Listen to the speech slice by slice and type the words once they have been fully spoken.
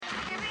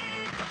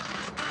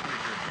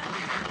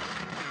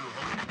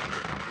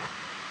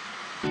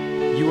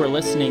You are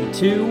listening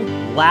to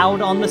Loud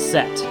on the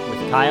Set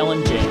with Kyle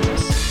and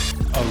James.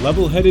 A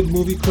level-headed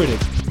movie critic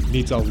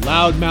meets a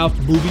loudmouth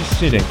movie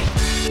cynic.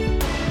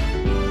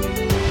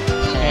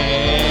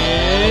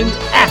 And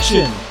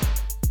action!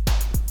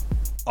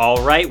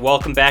 All right,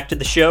 welcome back to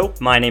the show.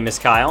 My name is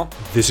Kyle.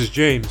 This is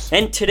James.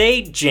 And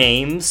today,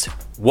 James,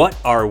 what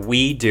are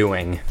we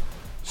doing?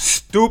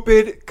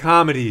 Stupid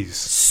comedies.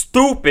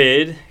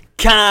 Stupid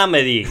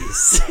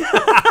comedies.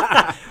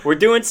 We're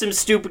doing some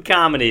stupid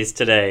comedies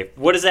today.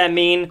 What does that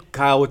mean?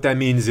 Kyle, what that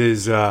means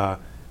is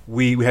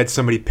we had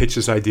somebody pitch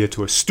this idea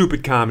to us.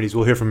 Stupid comedies.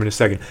 We'll hear from him in a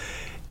second.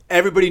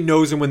 Everybody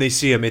knows them when they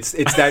see them. It's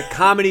that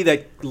comedy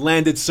that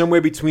landed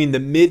somewhere between the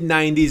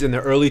mid-'90s and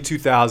the early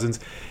 2000s.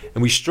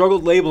 And we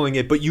struggled labeling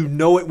it, but you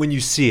know it when you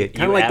see it.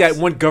 Kind of like that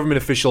one government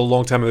official a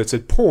long time ago that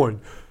said,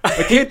 porn.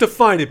 I can't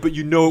define it, but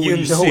you know it when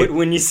you see it. You know it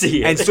when you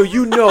see it. And so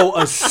you know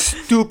a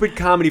stupid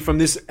comedy from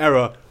this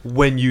era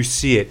when you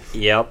see it.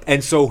 Yep.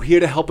 And so here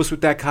to help us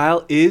with that,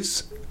 Kyle,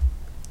 is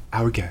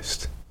our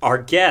guest. Our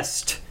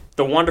guest,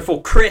 the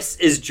wonderful Chris,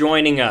 is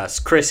joining us.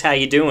 Chris, how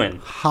you doing?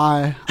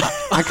 Hi.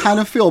 I kind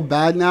of feel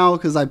bad now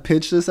because I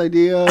pitched this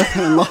idea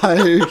and No way,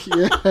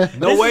 man.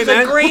 This is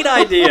a great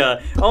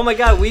idea. Oh my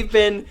God, we've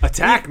been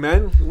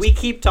man. We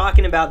keep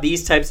talking about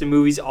these types of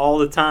movies all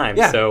the time.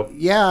 Yeah. So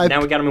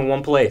now we got them in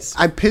one place.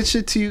 I pitched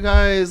it to you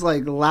guys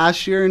like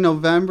last year in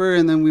November,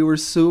 and then we were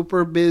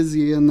super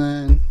busy, and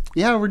then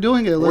we're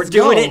doing it. We're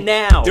doing it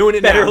now.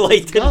 Better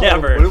late than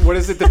never. What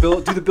is it?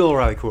 Do the Bill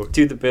O'Reilly quote.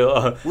 Do the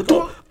Bill.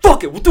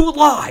 Fuck it. We'll do it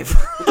live.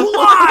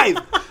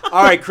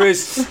 All right,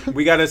 Chris.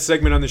 We got a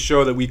segment on the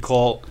show that we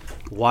call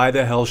 "Why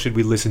the Hell Should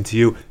We Listen to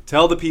You?"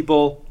 Tell the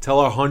people, tell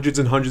our hundreds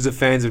and hundreds of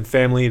fans and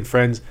family and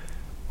friends,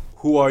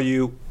 who are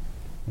you?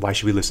 Why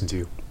should we listen to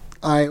you?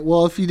 All right.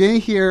 Well, if you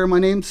didn't hear, my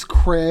name's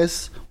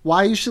Chris.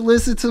 Why you should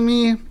listen to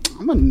me?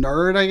 I'm a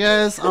nerd, I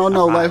guess. I don't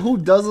know. Like, who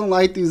doesn't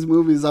like these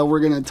movies that we're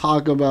gonna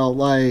talk about?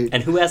 Like,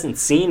 and who hasn't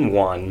seen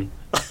one?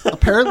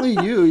 Apparently,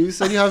 you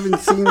said you haven't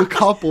seen a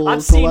couple.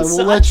 I've so seen,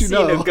 we'll let you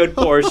know. I've seen a good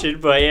portion,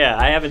 but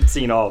I haven't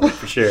seen all of it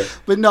for sure.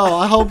 But no,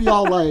 I hope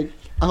y'all like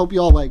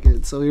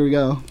it. So here we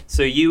go.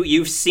 So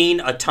you've seen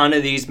a ton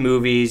of these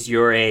movies.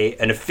 You're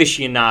an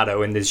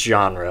aficionado in this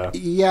genre.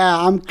 Yeah,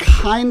 I'm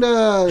kind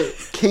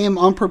of came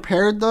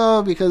unprepared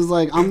though, because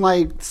like I'm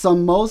like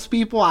most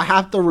people, I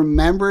have to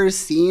remember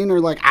seeing, or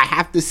like I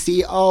have to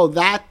see, oh,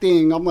 that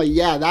thing. I'm like,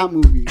 yeah, that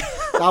movie.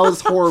 That was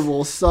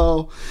horrible.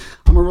 So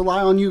I'm gonna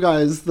rely on you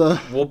guys.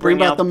 We'll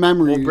bring out the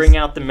memories. We'll bring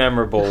out the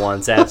memorable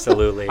ones.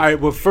 Absolutely. All right.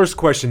 Well, first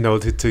question though,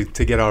 to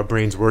get our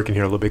brains working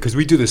here a little bit, because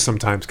we do this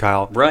sometimes,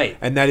 Kyle. Right.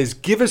 And that is,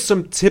 give us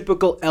some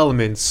typical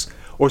elements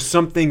or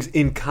some things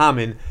in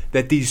common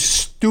that these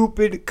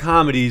stupid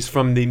comedies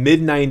from the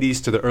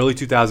mid-'90s to the early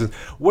 2000s,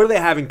 what do they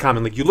have in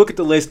common? Like, you look at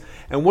the list,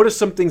 and what are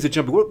some things that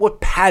jump? What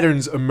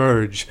patterns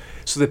emerge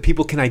so that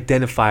people can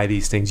identify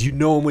these things? You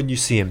know them when you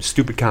see them.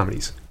 Stupid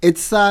comedies.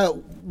 It's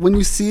when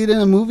you see it in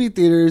a movie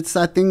theater, it's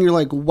that thing you're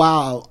like,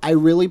 wow, I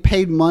really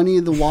paid money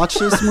to watch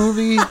this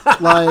movie.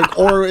 Like,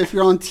 or if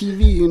you're on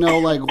TV, you know,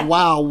 like,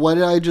 wow, what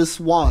did I just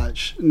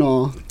watch?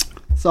 No.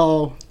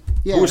 So,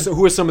 yeah.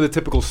 Who are some of the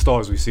typical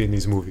stars we see in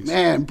these movies?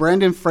 Man,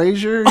 Brendan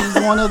Fraser is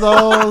one of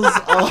those.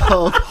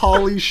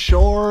 Pauly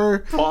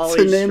Shore,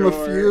 to name a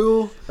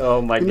few.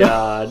 Oh my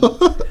God.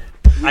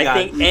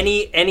 I think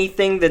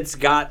anything that's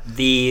got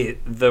the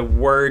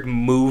word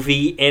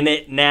movie in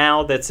it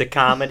now that's a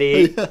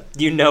comedy,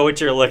 you know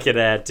what you're looking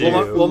at, too.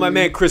 Well, my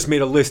man Chris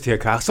made a list here,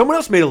 Kyle. Someone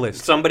else made a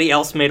list. Somebody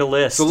else made a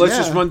list. So let's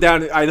just run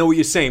down. I know what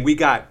you're saying. We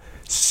got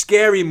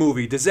scary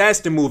movie,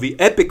 disaster movie,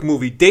 epic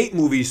movie, date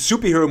movie,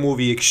 superhero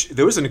movie.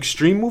 There was an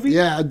extreme movie?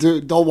 Yeah,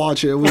 dude, don't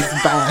watch it. It was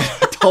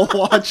bad. Don't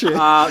watch it.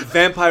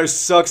 Vampire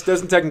Sucks.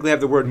 Doesn't technically have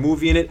the word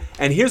movie in it.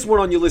 And here's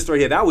one on your list right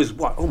here. That was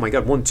what? Oh my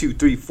God. 1, 2,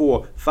 3,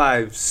 4,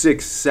 5,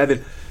 6,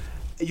 7.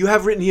 You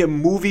have written here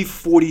movie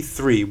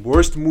 43.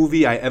 Worst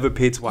movie I ever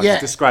paid to watch. Yeah.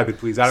 Describe it,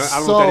 please. I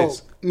don't know what that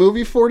is.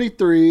 Movie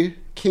 43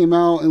 came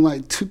out in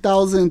like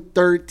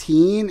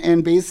 2013,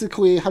 and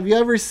basically, have you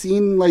ever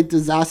seen like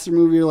disaster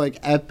movie or like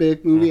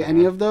epic movie,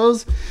 any of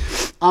those?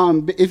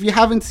 If you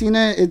haven't seen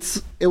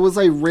it, it was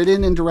like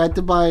written and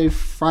directed by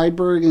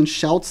Friedberg and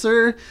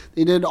Sheltzer.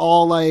 They did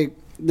all like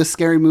the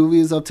scary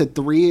movies up to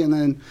 3, and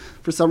then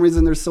for some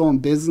reason they're still in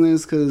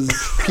business because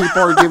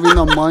people are giving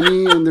them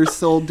money and they're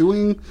still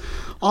doing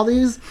all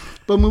these.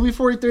 But movie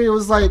 43, it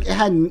was like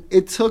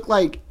it took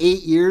like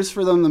 8 years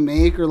for them to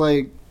make, or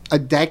like a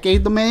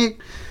decade to make.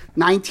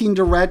 19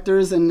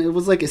 directors, and it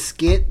was like a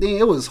skit thing.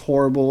 It was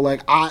horrible.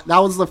 Like, that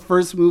was the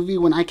first movie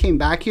when I came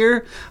back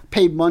here,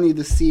 paid money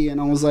to see,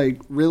 and I was like,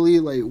 really?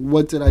 Like,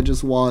 what did I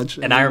just watch?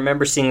 And I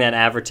remember seeing that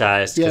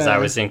advertised because I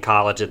was in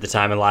college at the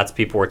time, and lots of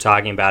people were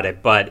talking about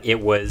it, but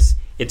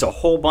it's a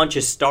whole bunch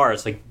of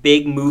stars, like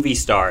big movie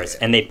stars,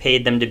 and they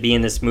paid them to be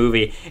in this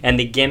movie, and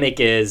the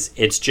gimmick is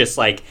it's just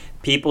like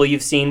people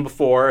you've seen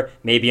before,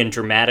 maybe in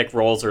dramatic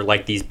roles, or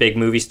like these big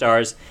movie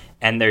stars,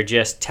 and they're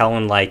just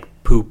telling like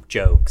poop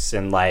jokes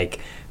and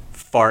like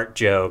fart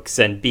jokes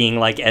and being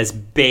like as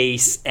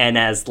base and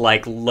as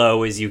like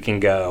low as you can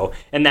go.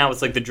 And that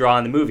was like the draw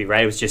in the movie,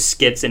 right? It was just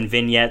skits and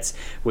vignettes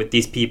with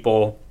these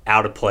people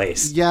out of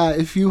place. Yeah,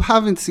 if you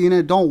haven't seen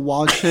it, don't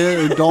watch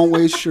it or don't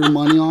waste your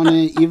money on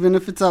it. Even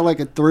if it's at like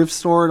a thrift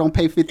store, don't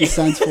pay 50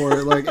 cents for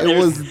it. Like, it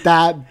was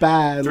that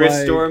bad. Thrift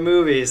like, store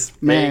movies.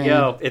 man. There you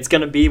go. It's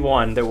going to be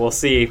one that we'll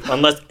see.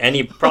 Unless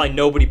probably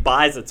nobody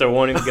buys it, so it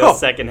won't even go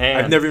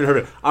secondhand. I've never even heard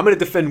of it. I'm going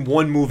to defend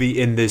one movie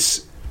in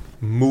this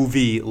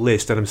movie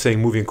list, and I'm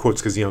saying movie in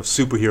quotes because,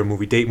 superhero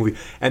movie, date movie,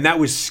 and that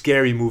was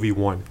Scary Movie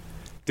 1.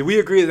 Did we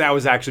agree that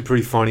was actually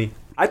pretty funny?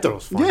 I thought it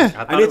was funny.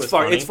 Yeah. I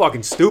mean, it's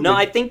fucking stupid. No,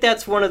 I think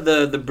that's one of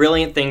the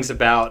brilliant things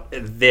about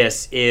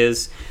this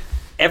is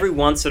every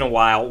once in a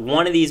while,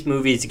 one of these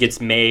movies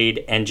gets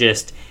made and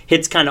just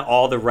hits kind of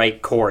all the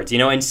right chords.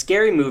 And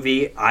Scary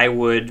Movie, I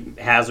would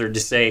hazard to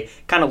say,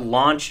 kind of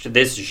launched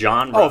this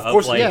genre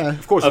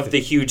of the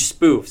huge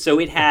spoof. So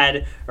it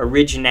had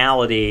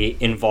originality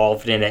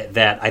involved in it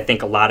that I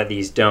think a lot of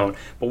these don't.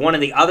 But one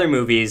of the other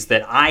movies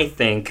that I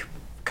think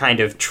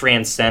kind of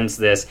transcends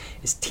this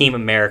is Team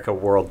America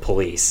World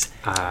Police.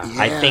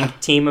 I think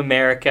Team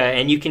America,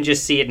 and you can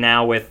just see it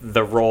now with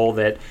the role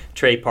that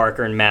Trey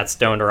Parker and Matt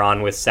Stone are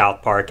on with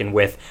South Park and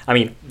with,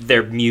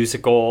 their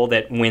musical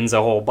that wins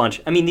a whole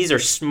bunch. These are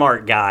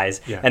smart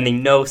guys, and they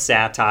know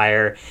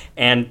satire,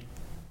 and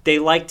they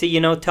like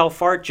to, tell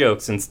fart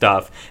jokes and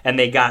stuff. And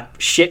they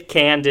got shit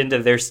canned into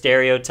their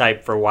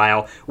stereotype for a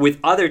while with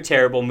other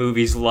terrible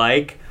movies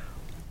like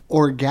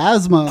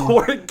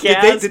Orgasmo.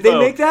 Did they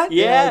make that?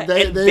 Yeah,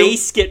 and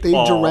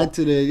Basketball. They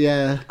directed it,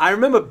 yeah. I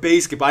remember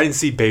Basketball. I didn't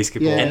see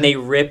Basketball. Yeah. And they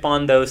rip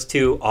on those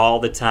two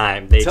all the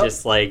time. They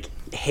just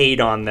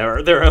hate on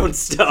their own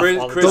stuff.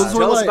 Chris,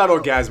 tell us about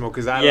Orgasmo,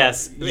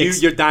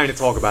 because you're dying to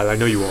talk about it. I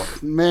know you are.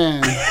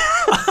 Man.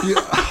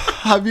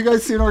 Have you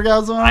guys seen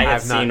Orgasmo? I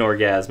have seen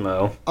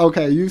Orgasmo.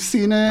 Okay, you've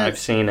seen it? I've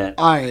seen it.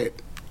 All right.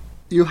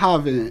 You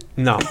haven't?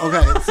 No.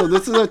 Okay, so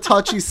this is a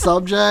touchy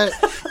subject.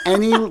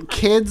 Any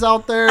kids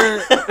out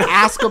there,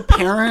 ask a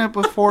parent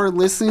before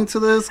listening to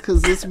this,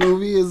 because this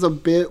movie is a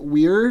bit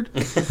weird.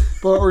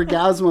 But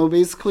Orgasmo,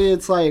 basically,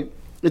 it's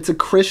a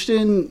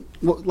Christian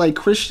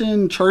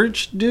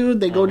church dude.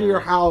 They go to your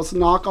house,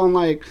 knock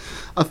on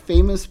a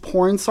famous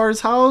porn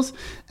star's house,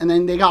 and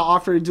then they got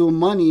offered to do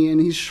money,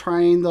 and he's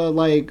trying to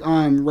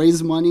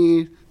raise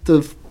money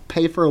to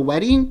pay for a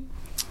wedding.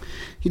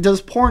 He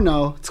does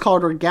porno. It's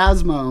called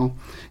Orgasmo.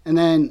 And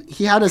then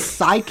he had a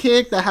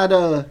sidekick that had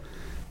a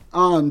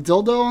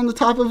dildo on the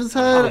top of his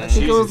head. I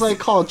think it was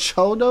called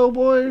Chodo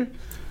Boy.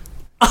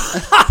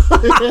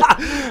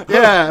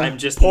 Yeah. I'm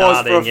just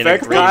Pause nodding for in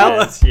effect, agreement.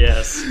 Kyle.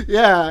 Yes.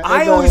 Yeah.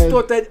 I always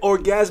thought that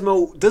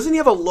Orgasmo, doesn't he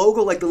have a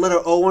logo like the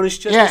letter O on his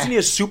chest? Yeah. Isn't he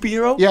a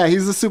superhero? Yeah,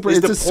 it's a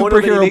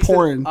superhero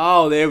porn.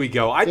 Oh, there we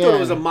go. I thought it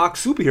was a mock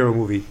superhero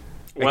movie.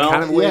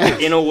 Well, yeah.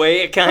 in a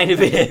way, it kind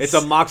of is. It's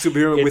a mock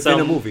superhero within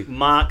a movie.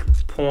 Mock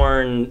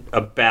porn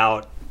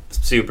about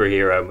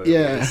superhero movies.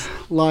 Yeah,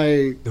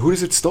 who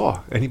does it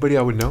star? Anybody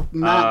I would know?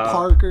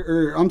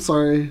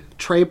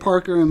 Trey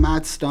Parker and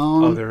Matt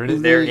Stone. Oh, they're in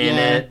it? They're in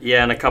it.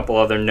 Yeah, and a couple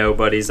other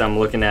nobodies. I'm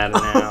looking at it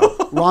now.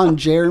 Ron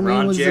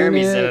Jeremy's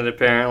in it,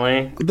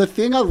 apparently. The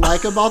thing I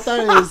like about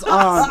that is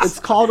it's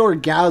called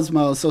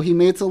Orgasmo. So he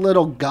makes a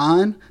little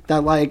gun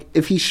that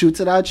if he shoots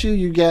it at you,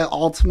 you get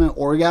ultimate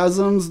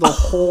orgasms the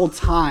whole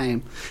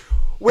time.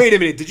 Wait a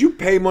minute, did you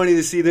pay money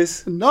to see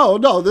this? No,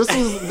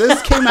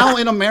 this came out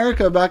in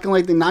America back in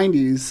the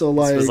 90s. So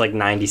this was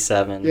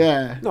 97.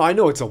 Yeah. No, I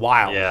know it's a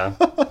while. Yeah.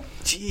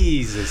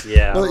 Jesus.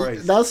 Yeah.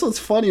 That's what's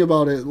funny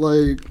about it.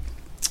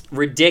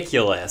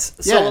 Ridiculous.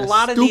 So Yeah,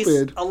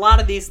 a lot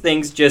of these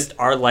things just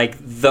are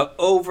the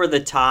over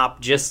the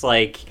top, just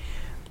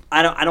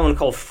I don't want to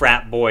call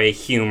frat boy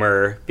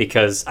humor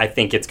because I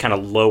think it's kind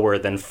of lower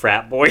than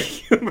frat boy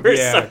humor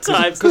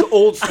sometimes. Because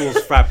old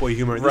school's frat boy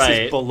humor, and this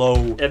right. is below.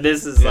 And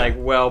this is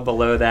well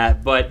below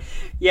that. But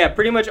yeah,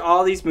 pretty much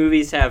all these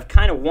movies have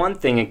kind of one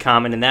thing in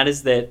common, and that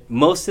is that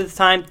most of the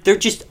time they're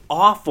just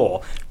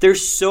awful. They're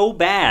so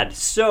bad.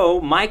 So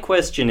my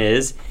question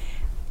is,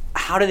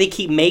 how do they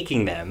keep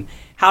making them?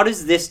 How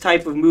does this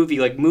type of movie,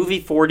 Movie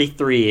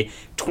 43,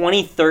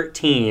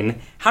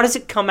 2013, how does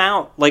it come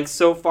out,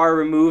 so far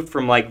removed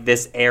from,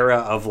 this era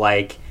of,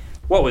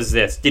 what was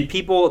this? Did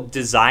people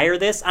desire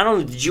this? I don't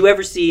know. Did you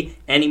ever see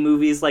any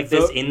movies like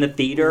this in the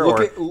theater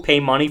or pay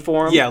money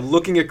for them? Yeah,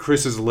 looking at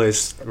Chris's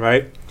list,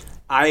 right?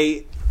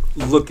 I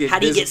look at... How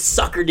do you get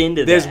suckered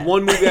into There's that?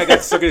 one movie I got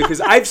suckered into,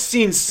 because I've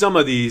seen some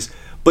of these,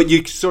 but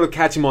you sort of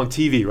catch them on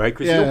TV, right?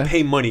 Because you don't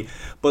pay money.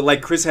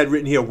 But Chris had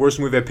written here, worst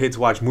movie I paid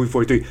to watch, Movie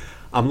 43.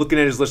 I'm looking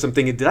at his list. I'm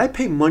thinking, did I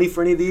pay money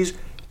for any of these?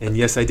 And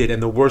yes, I did. And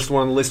the worst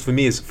one on the list for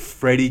me is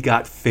Freddy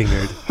Got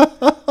Fingered.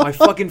 My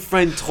fucking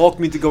friend talked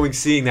me to going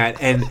seeing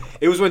that, and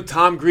it was when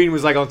Tom Green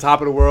was on top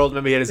of the world.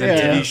 Remember, he had his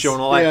MTV show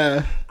and all that.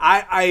 Yeah.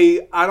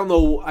 I don't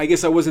know. I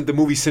guess I wasn't the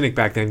movie cynic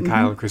back then,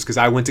 Kyle and Chris, because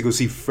I went to go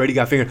see Freddy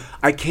Got Fingered.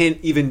 I can't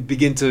even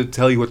begin to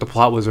tell you what the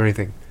plot was or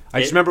anything.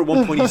 I just remember at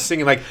one point he's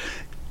singing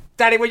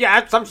Daddy, will you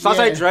have some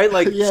sausage, Yeah. right?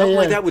 Like Yeah, something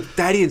like yeah. that with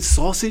Daddy and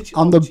sausage.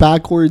 I'm the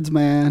backwards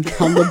man.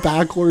 I'm the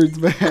backwards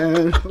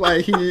man.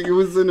 Like he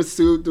was in a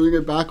suit doing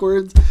it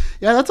backwards.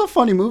 Yeah, that's a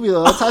funny movie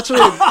though.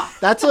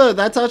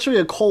 That's actually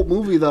a cult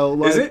movie though.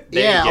 Like, Is it?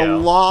 There yeah, you go. a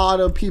lot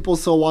of people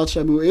still watch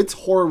that movie. It's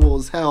horrible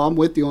as hell. I'm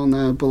with you on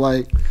that, but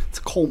like it's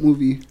a cult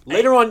movie.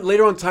 Later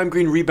on, Time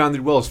Green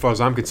rebounded well, as far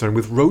as I'm concerned,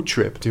 with Road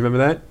Trip. Do you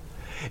remember that?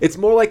 It's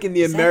more like in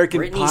the Is that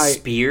American Britney Pie.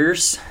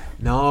 Spears?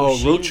 No, Was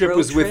she Road in Trip Road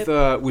was Trip?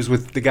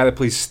 with the guy that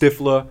plays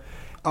Stifler.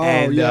 Oh,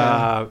 and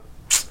yeah.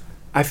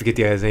 I forget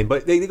the guy's name,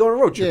 but they go on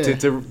a road trip Yeah.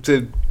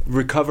 to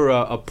recover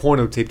a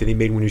porno tape that he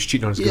made when he was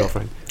cheating on his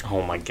girlfriend.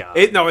 Oh my god.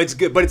 It's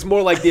good, but it's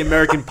more like the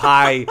American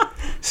Pie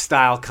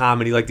style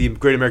comedy, like the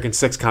Great American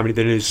Sex comedy,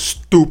 than it is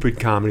stupid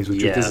comedies,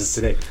 which this is Yes.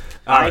 today.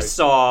 I Alright.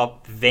 saw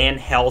Van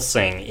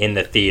Helsing in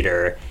the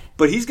theater.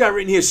 But he's got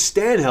written here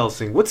Stan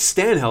Helsing. What's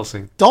Stan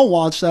Helsing? Don't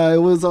watch that. It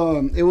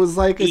was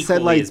like it said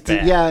Equally like as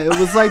bad. yeah, it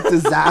was like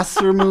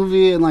disaster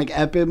movie and like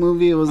epic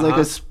movie. It was like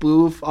a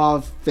spoof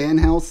of Van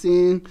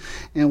Helsing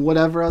and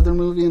whatever other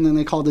movie, and then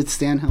they called it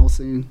Stan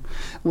Helsing.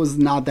 It was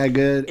not that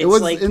good. It It's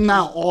was like- in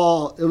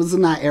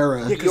that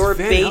era. Yeah, 'cause You're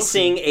Van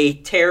basing a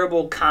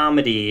terrible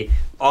comedy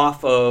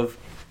off of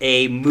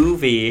a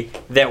movie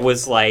that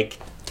was like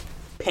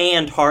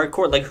panned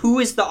hardcore. Like, who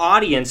is the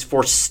audience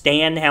for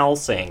Stan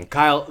Helsing?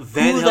 Kyle,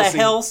 Van Who Helsing. the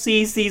hell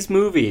sees these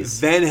movies?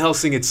 Van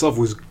Helsing itself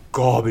was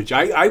garbage.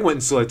 I went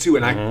and saw it too,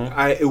 and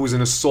it was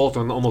an assault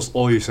on almost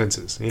all your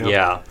senses. You know?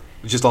 Yeah.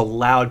 Just a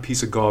loud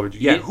piece of garbage.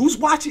 Yeah, Yeah. who's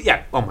watching?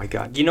 Yeah, oh my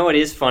god. You know what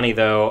is funny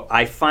though?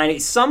 I find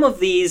some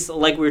of these,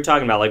 like we were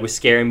talking about, like with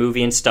Scary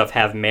Movie and stuff,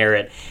 have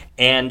merit,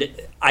 and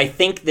I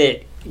think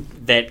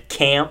that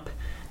camp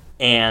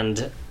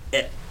and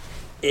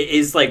it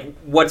is like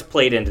what's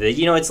played into it.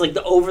 You know, it's like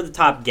the over the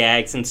top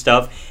gags and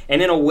stuff.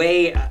 And in a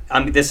way,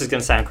 I mean, this is going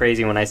to sound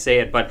crazy when I say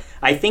it, but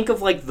I think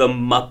of like the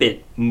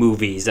Muppet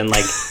movies and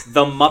like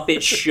the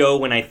Muppet Show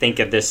when I think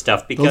of this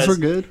stuff because Those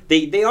were good.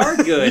 They are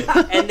good,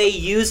 and they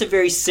use a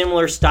very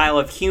similar style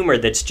of humor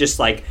that's just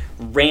like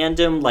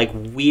random, like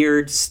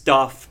weird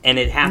stuff, and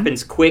it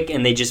happens quick,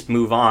 and they just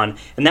move on.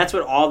 And that's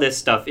what all this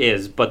stuff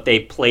is, but they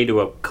play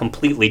to a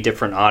completely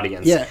different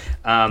audience. Yeah.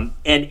 And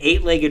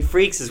Eight-Legged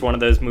Freaks is one of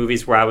those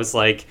movies where I was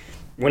like,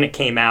 when it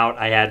came out,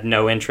 I had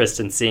no interest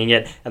in seeing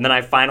it, and then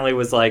I finally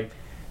was like,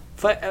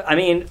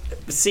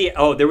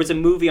 there was a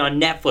movie on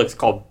Netflix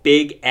called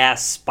Big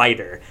Ass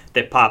Spider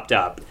that popped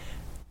up.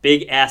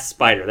 Big Ass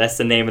Spider, that's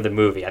the name of the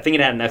movie. I think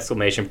it had an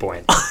exclamation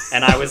point.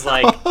 And I was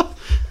like,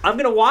 I'm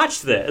going to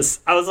watch this.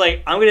 I was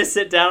like, I'm going to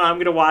sit down and I'm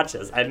going to watch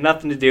this. I had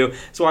nothing to do.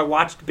 So I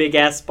watched Big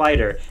Ass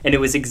Spider. And it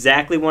was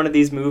exactly one of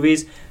these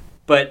movies,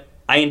 but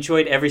I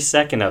enjoyed every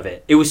second of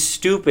it. It was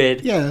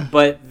stupid, Yeah.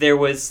 but there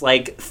was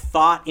like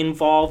thought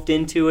involved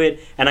into it.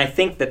 And I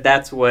think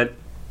that's what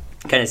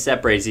kind of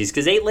separates these,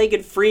 because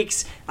Eight-Legged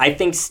Freaks I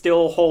think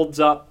still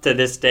holds up to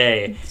this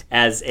day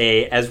as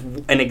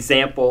an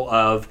example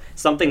of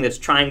something that's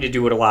trying to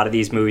do what a lot of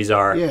these movies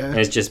are, Yeah. and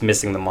it's just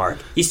missing the mark.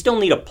 You still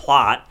need a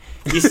plot.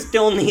 You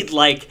still need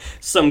like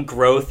some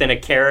growth in a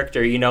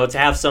character, you know, to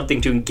have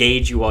something to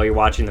engage you while you're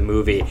watching the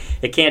movie.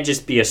 It can't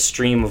just be a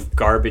stream of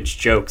garbage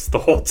jokes the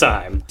whole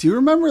time. Do you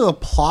remember the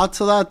plot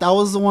to that? That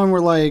was the one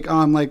where like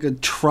a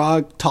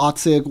truck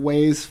toxic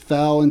waste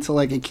fell into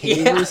like a cave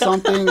Yeah. or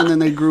something, and then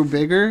they grew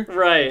bigger.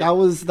 Right. That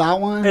was that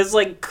one. It's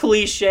like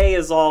cliche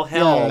as all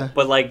hell, Yeah.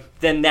 but like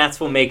then that's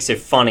what makes it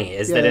funny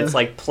is that Yeah. it's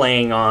like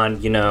playing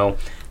on, you know,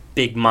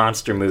 big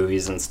monster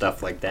movies and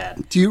stuff like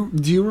that. Do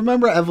you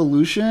remember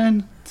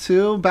Evolution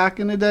too?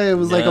 Back in the day, it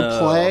was like a No.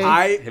 play.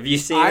 Have you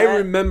seen I that?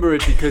 remember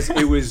it because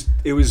it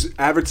was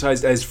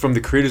advertised as from the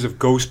creators of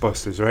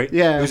Ghostbusters, right?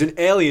 Yeah. It was an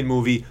alien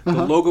movie. The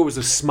logo was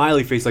a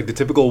smiley face, like the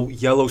typical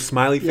yellow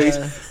smiley face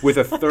Yeah. with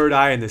a third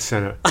eye in the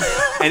center.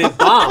 And it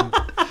bombed.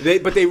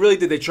 But they really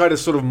did. They tried to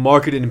sort of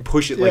market it and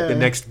push it like the Yeah.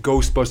 next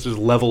Ghostbusters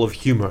level of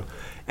humor.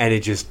 And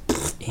it just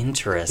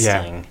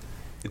Interesting.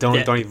 don't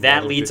even That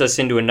bother leads with it. us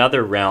into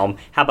another realm.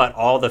 How about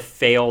all the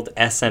failed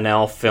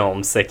SNL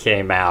films that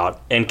came out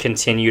and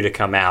continue to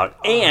come out,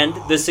 and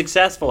the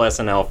successful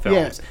SNL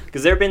films?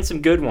 Because there have been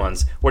some good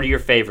ones. What are your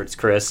favorites,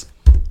 Chris?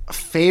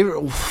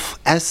 Favorite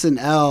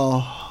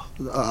SNL.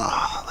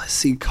 Let's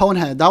see,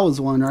 Conehead. That was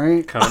one,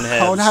 right? Coneheads.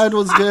 Conehead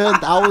was good.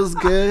 That was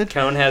good.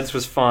 Coneheads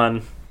was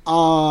fun.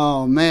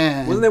 Oh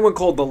man. Wasn't there one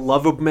called The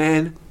Love of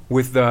Man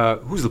with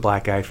who's the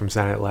black guy from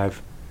Saturday Night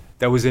Live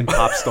that was in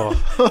Pop Star?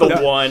 The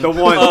one.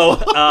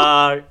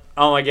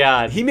 Oh my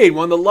God. He made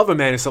one, The Love of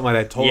Man, or something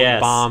like that. Totally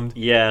Yes. bombed.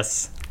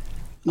 Yes.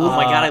 Oh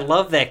my God, I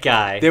love that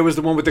guy. There was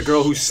the one with the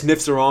girl who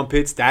sniffs her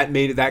armpits. That got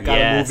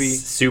a movie.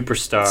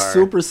 Superstar.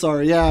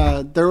 Superstar,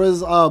 yeah. There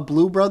was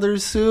Blue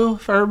Brothers too,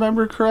 if I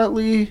remember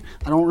correctly.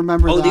 I don't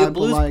remember Oh, that. the but,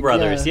 Blues like,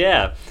 Brothers,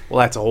 yeah. Well,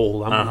 that's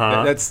old.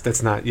 Uh-huh.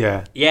 That's not.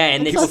 Yeah. Yeah,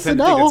 and they, People tend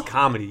to think SNL. it's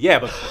comedy. Yeah,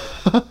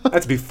 but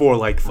that's before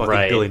like fucking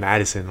Right. Billy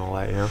Madison and all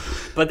that. You know.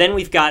 but then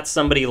we've got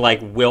somebody like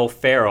Will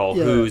Ferrell,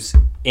 Yeah. whose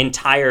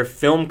entire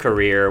film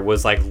career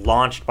was like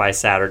launched by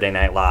Saturday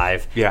Night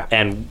Live. Yeah.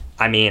 And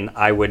I mean,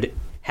 I would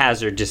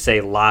hazard to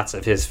say lots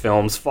of his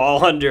films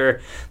fall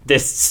under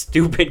this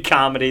stupid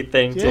comedy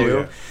thing too.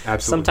 Yeah,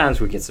 absolutely.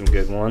 Sometimes we get some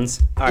good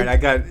ones. All right,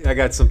 I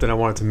got something I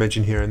wanted to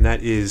mention here, and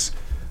that is,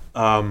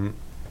 my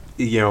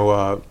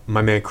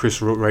man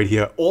Chris wrote right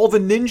here, all the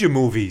ninja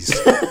movies.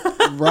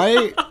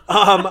 Right?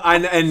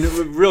 And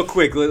real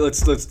quick,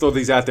 let's throw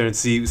these out there and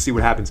see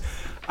what happens.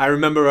 I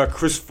remember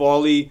Chris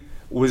Farley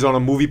was on a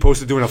movie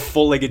poster doing a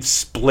full-legged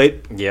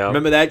split. Yeah.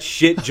 Remember that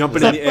shit,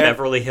 jumping in the air?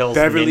 Beverly Hills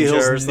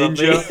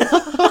Ninja.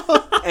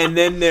 And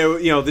then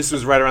there, this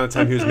was right around the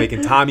time he was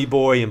making Tommy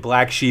Boy and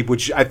Black Sheep,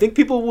 which I think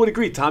people would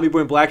agree, Tommy Boy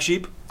and Black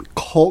Sheep.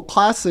 Cult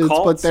classics,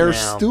 Cults but they're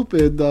now.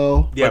 stupid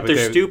though. Yeah, but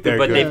they're stupid,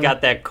 but good. they've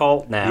got that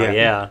cult now.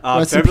 Yeah.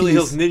 Rest in Beverly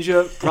peace. Hills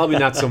Ninja, probably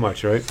not so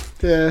much, right?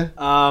 Yeah.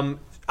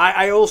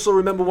 I also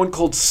remember one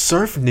called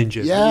Surf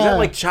Ninjas. Yeah. Was that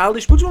like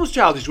childish? Which one was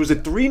childish? Was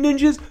it Three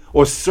Ninjas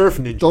or Surf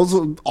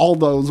Ninjas? All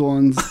those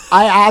ones.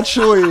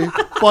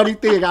 Funny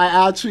thing,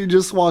 I actually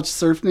just watched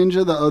Surf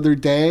Ninja the other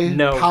day.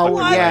 No. Howard,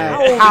 What?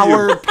 yeah. How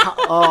old are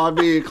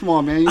Howard, come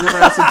on, man. You never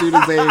have to do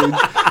this age.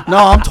 No,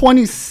 I'm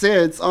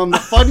 26.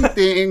 The funny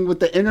thing with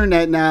the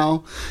internet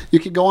now, you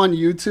can go on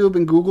YouTube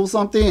and Google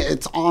something,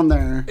 it's on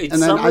there. It's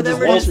and then some I of them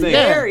just are watched just it.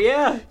 there,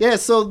 yeah. Yeah,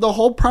 so the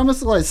whole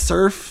premise of like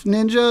Surf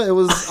Ninja, it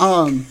was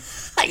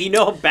You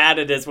know how bad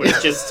it is when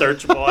it's just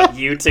searchable on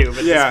YouTube at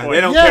this point. They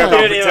don't Yeah. care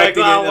about You're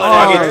protecting like, it. oh,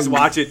 Fuck it, wow. just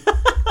watch it.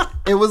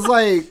 it was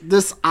like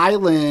this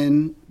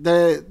island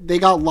that they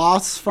got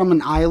lost from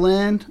an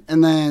island,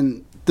 and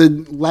then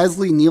the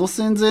Leslie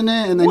Nielsen's in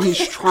it, and then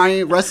he's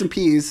trying. Rest in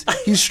peace.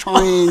 He's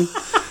trying.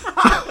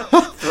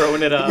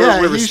 Throwing it up.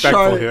 Yeah, we're he's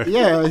respectful trying. here.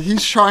 Yeah,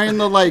 he's trying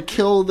to like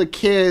kill the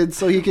kids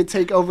so he could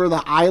take over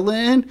the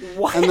island,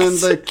 What? and then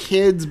the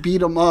kids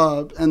beat him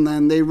up, and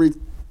then they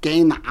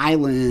regain the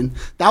island.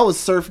 That was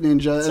Surf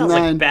Ninja, Sounds and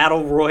like then.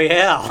 Battle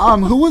Royale.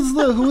 Who was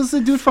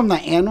the dude from The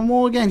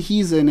Animal again?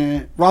 He's in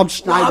it. Rob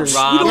Schneider.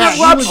 Rob- We don't Yeah, have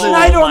he Rob was in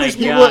Schneider it. on this Oh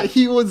my movie. God.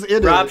 He was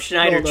in it. Rob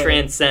Schneider Hold on.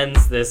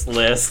 transcends this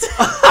list.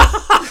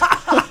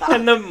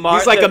 And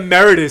He's like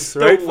emeritus,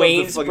 right? The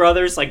Wayne's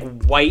brothers, like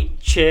white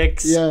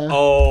chicks. Yeah.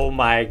 Oh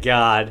my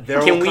God. They're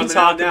all Can we coming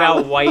talk out now.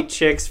 about white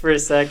chicks for a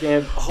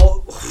second?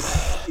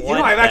 What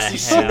I've the actually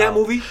seen that hell?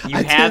 movie. You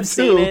I have did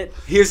seen too. it?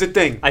 Here's the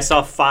thing. I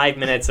saw 5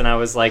 minutes and I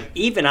was like,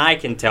 even I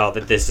can tell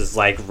that this is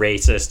like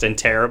racist and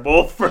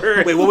terrible for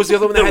Wait, what was the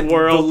other one that the had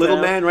world the little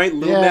now. man, right?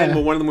 Little Yeah. man,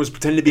 but one of them was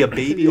pretending to be a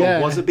baby Yeah.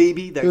 or was a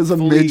baby. That It was a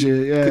fully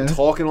midget, yeah. could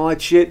talk and all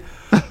that shit.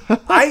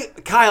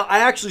 Kyle, I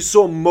actually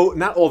saw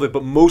not all of it,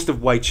 but most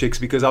of White Chicks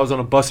because I was on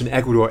a bus in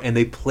Ecuador and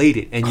they played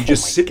it, and you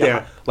just my sit there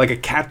God. like a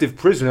captive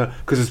prisoner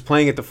because it's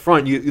playing at the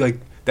front. You like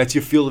that's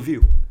your field of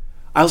view.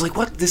 I was like,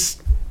 what?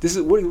 This is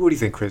what do you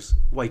think, Chris?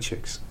 White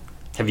Chicks.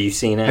 Have you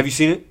seen it? Have you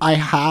seen it? I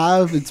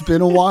have. It's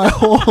been a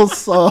while,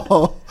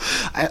 so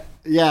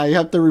you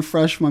have to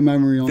refresh my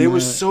memory on They that. were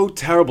so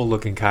terrible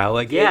looking, Kyle.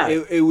 Like, Yeah.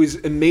 it was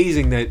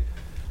amazing that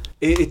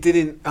it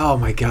didn't. Oh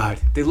my God,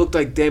 they looked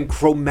like damn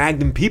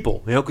Cro-Magnon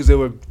people, because they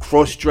were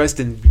cross-dressed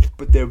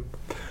but they're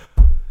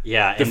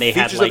Yeah, the and they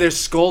had features like of their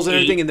skulls and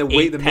everything, and the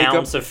weight, the makeup.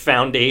 pounds of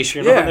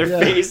foundation Yeah. on their Yeah.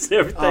 face and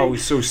everything. Oh, it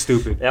was so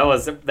stupid. That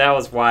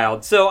was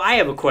wild. So I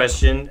have a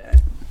question.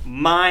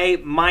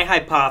 My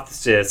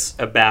hypothesis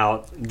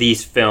about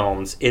these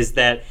films is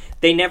that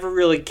they never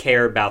really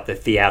care about the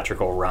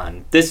theatrical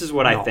run. This is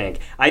what I No. think.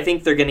 I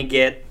think they're going to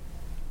get,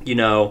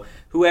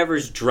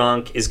 whoever's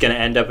drunk is going to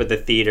end up at the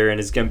theater and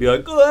is going to be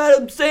like, oh,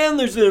 Adam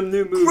Sandler's in a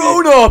new movie.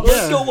 Grown-ups!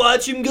 Let's go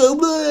watch him go.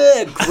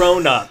 Blah.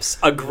 Grown-ups.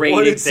 A great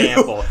What a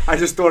example. two. I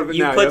just thought of it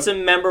You now. put yep.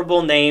 some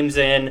memorable names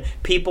in.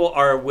 People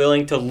are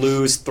willing to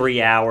lose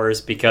 3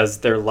 hours because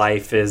their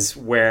life is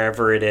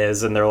wherever it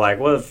is, and they're like,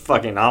 "Well,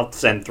 fucking, I'll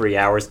send 3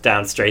 hours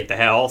down straight to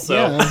hell."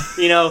 So,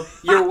 Yeah.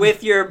 you're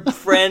with your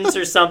friends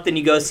or something,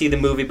 you go see the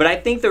movie. But I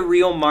think the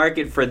real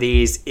market for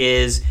these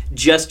is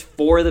just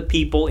for the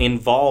people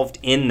involved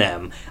in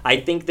them.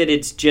 I think that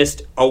it's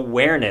just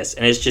awareness,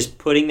 and it's just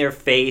putting their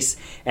face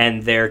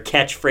and their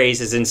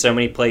catchphrases in so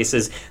many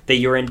places that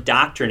you're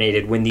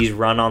indoctrinated when these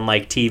run on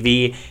like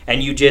TV,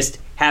 and you just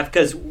have,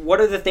 because what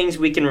are the things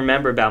we can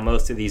remember about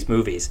most of these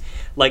movies?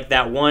 Like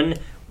that one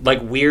like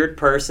weird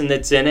person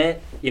that's in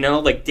it,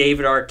 like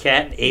David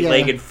Arquette,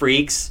 Eight-Legged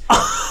Freaks.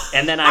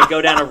 And then I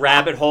go down a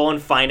rabbit hole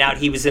and find out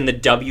he was in the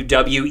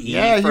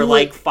WWE for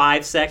like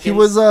 5 seconds. He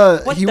was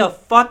What the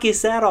fuck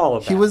is that all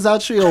about? He was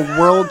actually a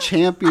world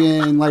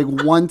champion, like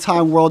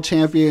one-time world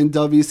champion in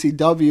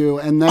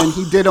WCW, and then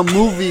he did a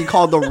movie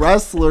called The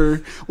Wrestler,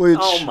 which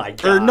Oh my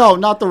or God. no,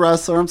 not The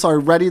Wrestler. I'm sorry,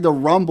 Ready to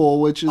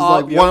Rumble, which is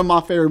yep. one of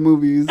my favorite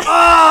movies.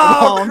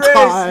 Oh,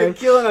 Chris, you're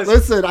killing us.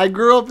 Listen, I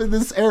grew up in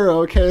this era.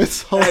 Okay,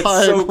 so That's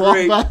like, so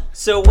great.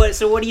 So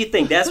what do you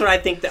think? That's what I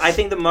think. I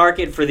think the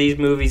market for these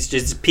movies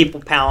just people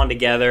palling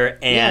together,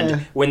 and Yeah.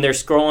 when they're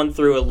scrolling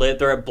through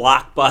they're a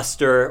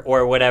Blockbuster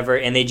or whatever,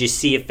 and they just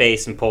see a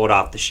face and pull it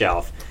off the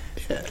shelf.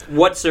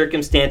 what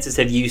circumstances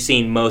have you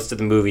seen most of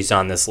the movies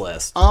on this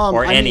list,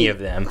 or any of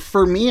them?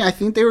 For me, I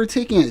think they were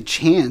taking a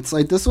chance.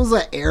 Like, this was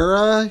an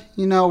era,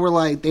 where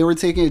like they were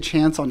taking a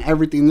chance on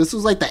everything. This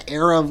was like the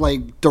era of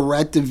like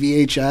direct to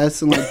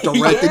VHS and like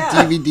direct to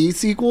DVD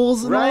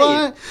sequels and all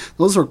that.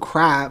 Those were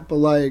crap, but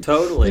like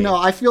totally.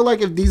 I feel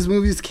like if these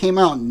movies came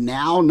out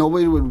now,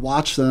 nobody would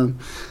watch them.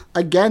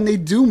 Again,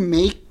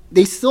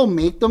 they still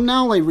make them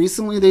now. Like,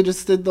 recently they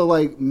just did the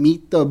like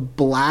Meet the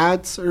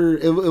Blats, or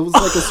it was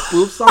like a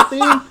spoof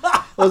something.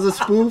 It was a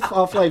spoof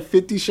off like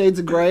 50 Shades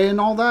of Grey and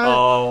all that.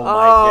 Oh my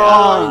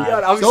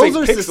god. Those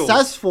are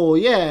successful.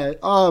 Yeah.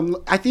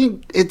 I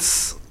think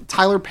it's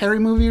Tyler Perry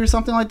movie or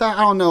something like that.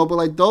 I don't know, but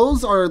like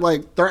those are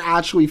like, they're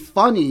actually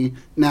funny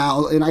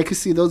now, and I could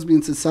see those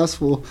being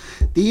successful.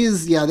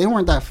 These, they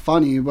weren't that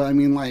funny, but I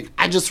mean, like,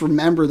 I just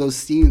remember those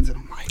scenes and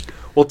I'm like,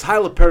 well,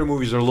 Tyler Perry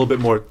movies are a little bit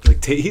more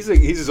like he's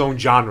his own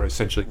genre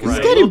essentially. He's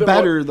getting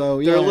better though.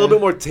 Yeah, they're a little bit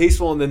more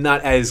tasteful and they're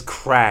not as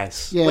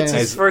crass. Yeah. What's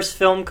his first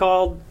film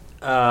called?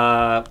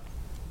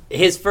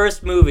 His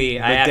first movie.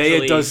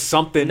 Medea does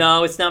something.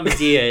 No, it's not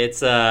Medea.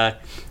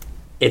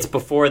 It's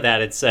before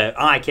that. It's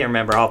I can't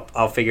remember.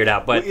 I'll figure it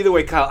out. But well, either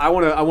way, Kyle, I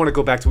want to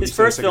go back to what his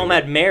first film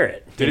had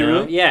merit. Did it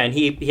really? Yeah, and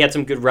he had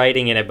some good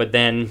writing in it. But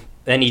then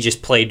he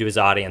just played to his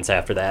audience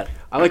after that.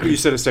 I like what you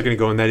said a second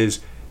ago, and that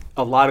is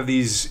a lot of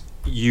these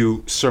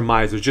you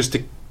surmise are just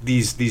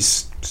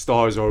these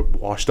stars or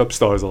washed up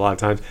stars a lot of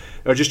times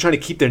are just trying to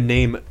keep their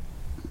name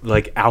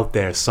like out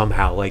there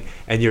somehow, like,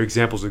 and your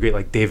examples are great,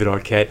 like David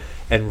Arquette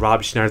and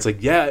Rob Schneider. It's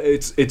like, yeah,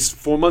 it's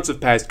 4 months have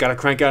passed, gotta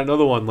crank out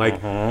another one. Like,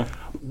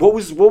 what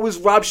was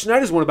Rob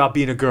Schneider's one about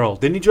being a girl?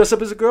 Didn't he dress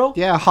up as a girl?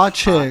 Yeah, Hot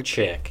Chick. Hot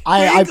Chick.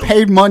 I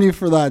paid money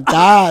for that.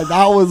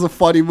 That was a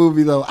funny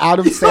movie though.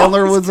 Adam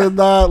Sandler was in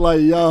that.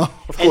 Like, yo,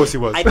 of course he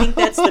was. I think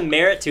that's the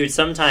merit to it.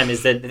 Sometimes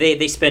is that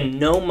they spend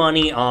no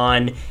money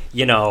on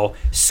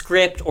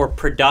script or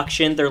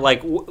production. They're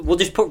like, we'll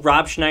just put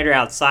Rob Schneider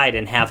outside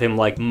and have him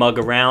like mug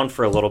around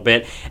for a little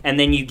bit, and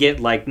then you get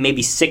like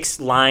maybe 6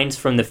 lines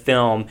from the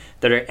film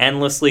that are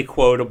endlessly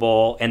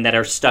quotable and that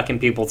are stuck in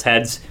people's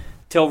heads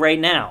till right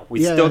now.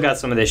 We still got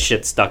some of this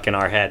shit stuck in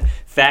our head.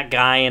 Fat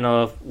guy in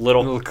a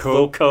little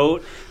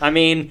coat. I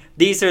mean,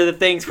 these are the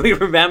things we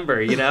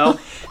remember,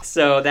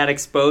 So that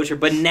exposure.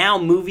 But now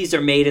movies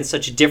are made in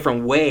such a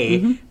different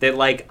way that,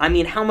 like, I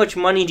mean, how much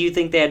money do you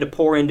think they had to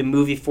pour into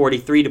Movie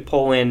 43 to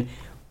pull in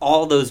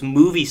all those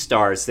movie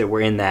stars that were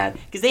in that?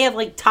 Because they have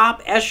like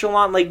top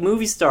echelon like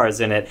movie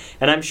stars in it,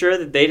 and I'm sure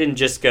that they didn't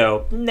just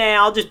go,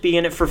 nah, I'll just be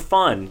in it for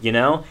fun. You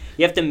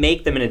have to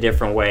make them in a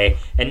different way,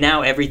 and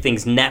now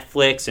everything's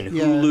Netflix and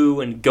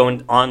Hulu and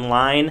going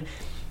online.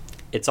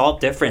 It's all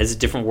different. It's a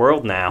different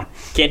world now.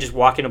 You can't just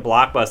walk into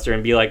Blockbuster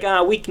and be like,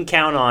 we can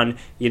count on,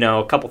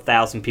 a couple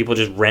thousand people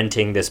just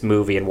renting this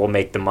movie and we'll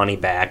make the money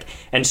back.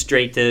 And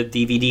straight to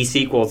DVD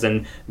sequels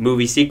and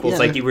movie sequels,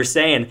 like you were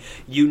saying.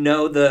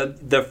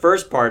 The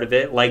first part of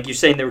it, like you're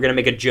saying they were going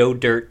to make a Joe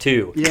Dirt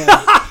 2.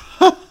 Yeah.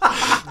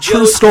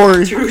 True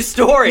story.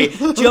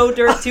 Joe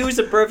Dirt 2 is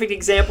a perfect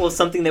example of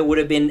something that would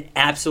have been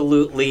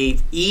absolutely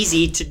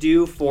easy to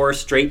do for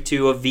straight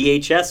to a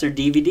VHS or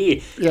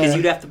DVD. Because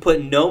you'd have to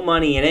put no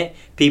money in it.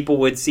 People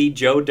would see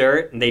Joe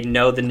Dirt and they'd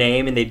know the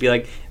name and they'd be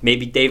like,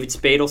 maybe David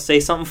Spade will say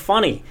something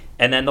funny.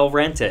 And then they'll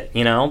rent it,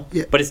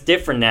 Yeah. But it's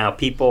different now.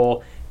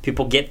 People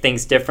get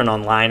things different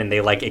online and they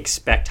like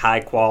expect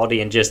high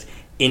quality and just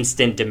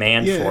instant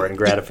demand for it and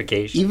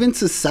gratification. Even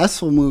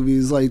successful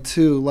movies, like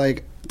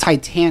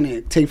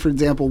Titanic, take for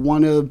example,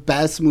 one of the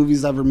best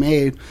movies ever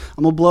made.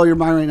 I'm gonna blow your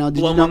mind right now.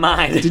 Blow my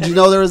mind. Did you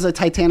know there was a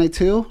Titanic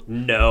 2?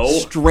 No.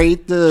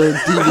 Straight to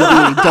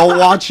DVD. Don't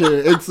watch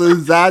it. It's the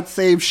exact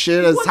same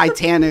shit as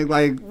Titanic.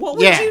 Like, what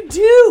would you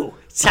do?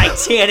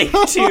 Titanic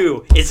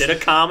 2. Is it a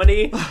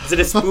comedy? Is it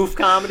a spoof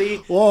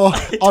comedy? Well,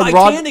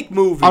 Titanic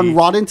movie. On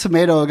Rotten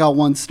Tomato, it got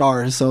 1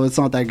 star, so it's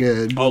not that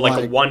good. Oh,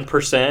 like a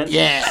 1%?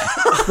 Yeah,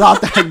 it's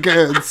not that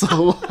good.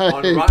 So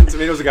on Rotten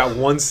Tomatoes, it got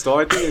 1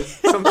 star. I think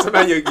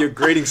somehow your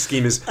grading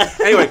scheme is.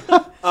 Anyway,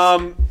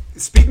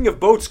 speaking of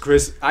boats,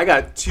 Chris, I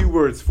got 2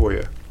 words for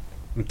you.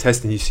 I'm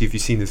testing you, see if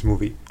you've seen this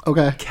movie.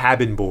 Okay.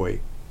 Cabin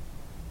Boy.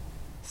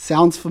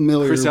 Sounds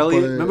familiar. Chris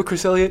Elliott. Remember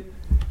Chris Elliott?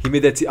 He made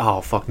that. Oh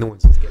fuck! No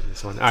one's getting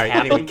this one. All right.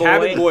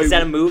 Cabin Boy. Is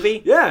that a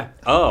movie? Yeah.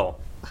 Oh.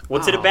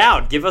 What's it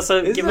about? Give us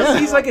a.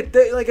 He's like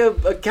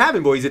a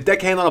cabin boy. He's a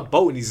deckhand on a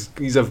boat, and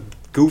he's a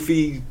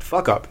goofy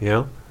fuck up.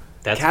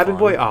 That's Cabin fun.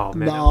 Boy. Oh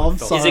man. No, I'm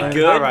sorry. Is it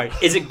good? All right.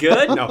 Is it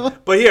good? No.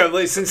 But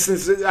here,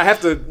 since I have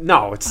to.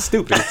 No, it's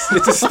stupid.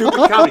 It's a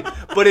stupid comedy.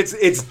 But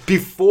it's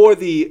before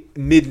the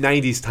mid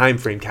 '90s time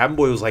frame. Cabin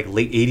Boy was like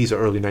late '80s or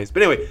early '90s.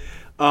 But anyway,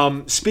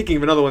 speaking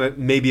of another one that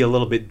may be a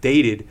little bit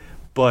dated.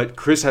 But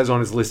Chris has on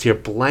his list here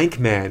Blank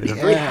Man, and I'm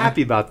very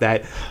happy about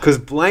that because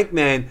Blank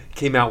Man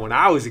came out when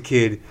I was a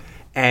kid,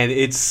 and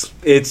it's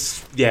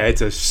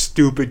a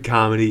stupid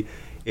comedy.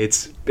 It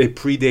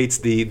predates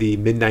the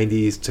mid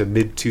 '90s to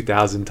mid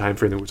 2000 time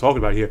frame that we're talking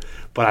about here.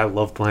 But I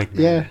love Blank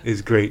Man. Yeah,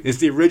 it's great. It's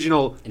the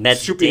original and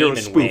that's superhero Damon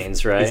spoof.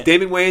 Wayans, right? It's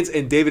Damon Wayans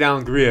and David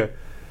Alan Grier.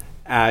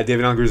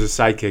 David Alan Grier is a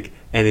sidekick,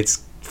 and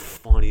it's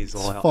funny as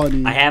all hell.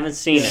 Funny. I haven't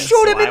seen it.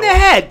 Shoot him so in the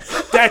head.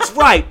 That's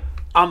right.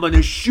 I'm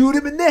gonna shoot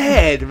him in the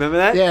head. Remember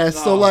that? Yeah,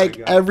 so Oh, my like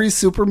God. every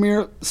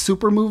superhero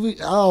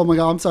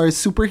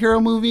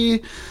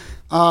movie,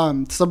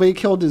 somebody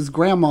killed his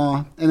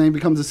grandma and then he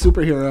becomes a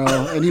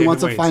superhero and he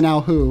wants to Wait. find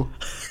out who.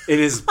 in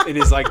his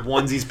like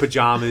onesies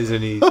pajamas,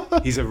 and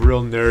he's a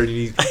real nerd.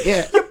 And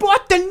Yeah. you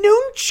bought the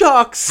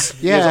nunchucks.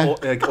 He has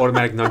Yeah. like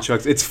automatic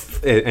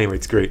nunchucks. Anyway,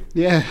 it's great.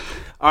 Yeah.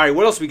 All right,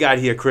 what else we got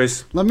here,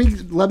 Chris? Let me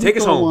Take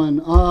us throw home.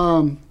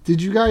 one.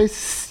 Did you guys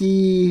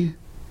see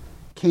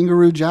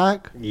Kangaroo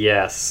Jack?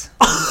 Yes.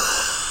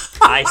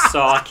 I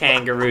saw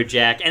Kangaroo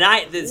Jack, and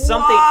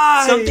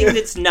Why? something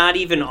that's not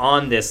even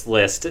on this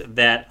list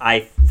that I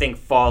think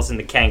falls in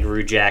the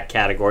Kangaroo Jack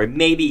category,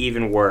 maybe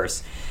even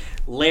worse.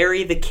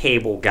 Larry the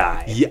Cable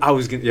Guy. Yeah, I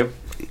was gonna. Yep.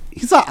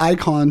 He's an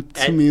icon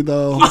to And me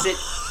though. He's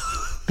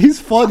He's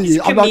funny. He's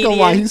a I'm not gonna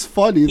lie, comedian. he's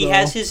funny He though.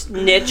 has his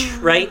niche,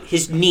 right?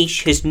 His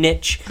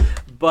niche.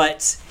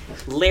 But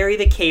Larry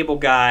the Cable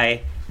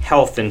Guy,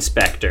 Health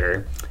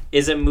Inspector,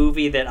 is a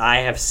movie that I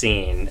have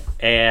seen,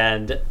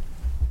 and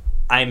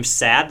I'm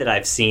sad that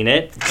I've seen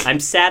it. I'm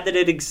sad that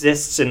it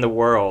exists in the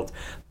world.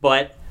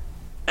 But,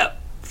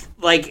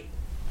 like,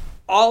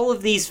 all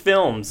of these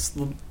films,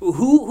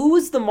 who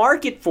is the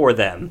market for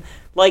them?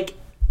 Like,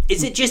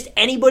 is it just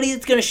anybody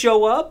that's going to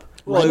show up?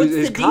 Well, What's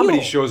his the comedy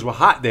deal? shows were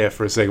hot there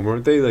for a second,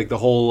 weren't they? Like the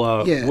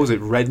whole, Yeah. what was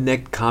it,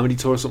 Redneck Comedy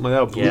Tour or something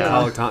like that? Blue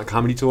Yeah. Collar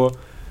Comedy Tour.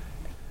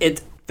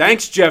 It,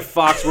 Thanks, Jeff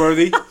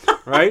Foxworthy.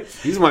 Right?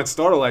 He's the one that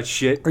started all that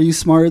shit. Are you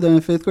smarter than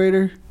a fifth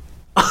grader?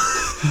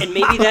 and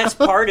maybe that's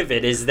part of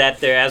it, is that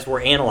there, as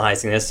we're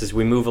analyzing this as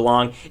we move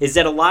along, is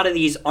that a lot of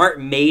these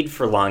aren't made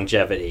for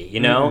longevity, you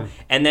know?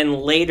 And then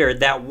later,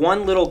 that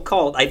one little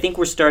cult, I think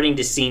we're starting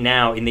to see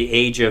now in the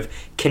age of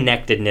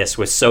connectedness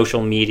with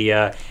social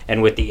media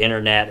and with the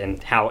internet,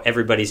 and how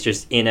everybody's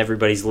just in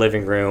everybody's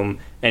living room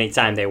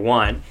anytime they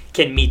want,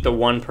 can meet the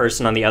one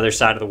person on the other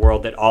side of the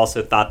world that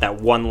also thought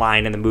that one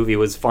line in the movie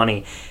was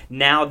funny.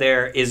 Now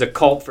there is a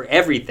cult for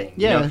everything.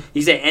 You Yeah. know?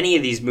 You say any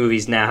of these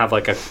movies now have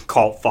like a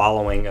cult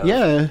following of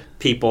Yeah.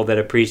 people that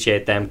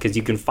appreciate them, because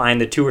you can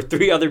find the 2 or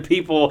 3 other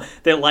people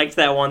that liked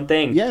that one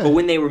thing. Yeah. But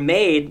when they were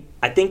made,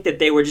 I think that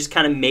they were just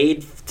kind of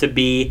made to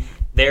be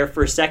there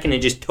for a second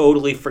and just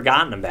totally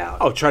forgotten about.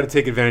 Oh, try to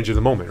take advantage of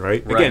the moment,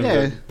 right? Right.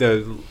 Again,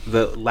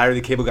 the Larry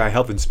the Cable Guy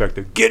Health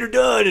Inspector, get her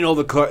done, and all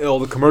the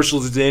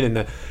commercials it's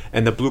in,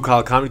 and the Blue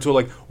Collar Comedy Tour.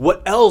 Like,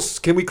 what else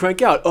can we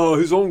crank out? Oh,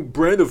 his own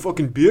brand of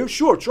fucking beer?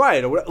 Sure, try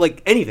it. Or whatever.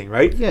 Like anything,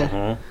 right?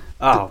 Yeah.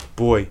 Oh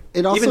boy.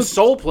 It also- Even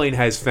Soul Plane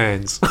has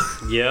fans.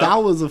 Yeah. That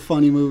was a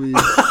funny movie.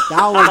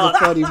 That was a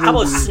funny movie. How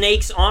about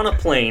Snakes on a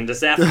Plane?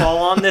 Does that fall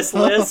on this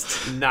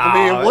list? Nah, I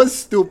mean, it was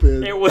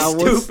stupid. It was That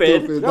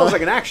stupid. that was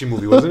like an action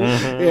movie, wasn't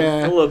it? A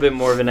yeah. little bit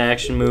more of an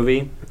action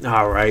movie.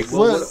 All right.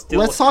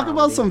 Let's talk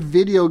about some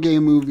video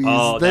game movies.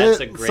 Oh, that's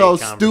a great So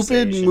stupid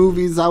conversation.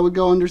 movies I would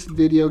go under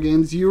video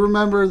games. You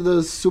remember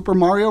the Super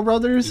Mario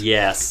Brothers?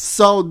 Yes.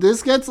 So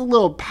this gets a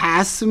little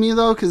past to me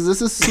though, because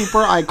this is super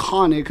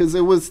iconic. Because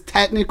it was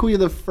technically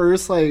the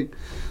first like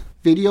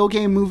video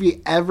game movie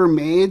ever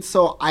made.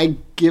 So I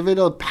give it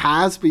a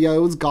pass. But yeah, it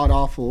was god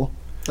awful.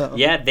 So,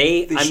 Yeah,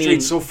 They I strayed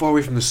mean, so far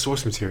away from the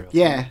source material.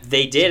 yeah.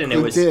 they did, and it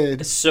They was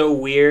did. so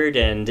weird,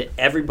 and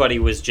everybody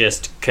was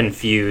just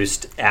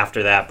confused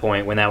after that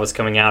point when that was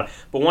coming out.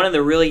 But one of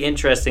the really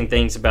interesting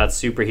things about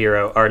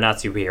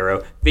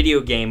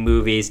video game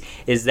movies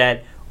is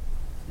that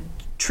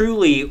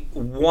truly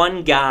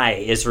one guy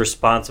is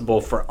responsible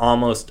for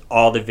almost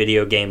all the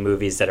video game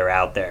movies that are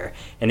out there,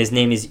 and his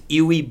name is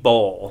Uwe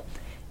Boll.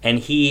 And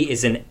he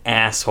is an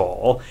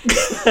asshole.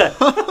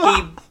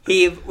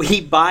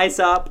 he buys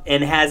up,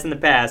 and has in the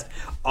past,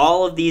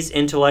 all of these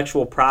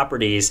intellectual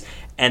properties,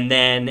 and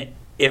then,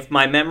 if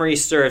my memory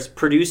serves,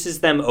 produces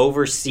them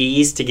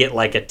overseas to get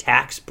like a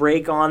tax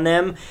break on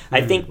them.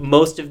 I think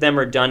most of them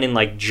are done in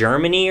like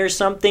Germany or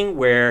something,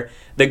 where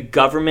the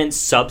government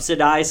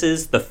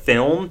subsidizes the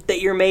film that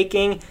you're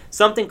making.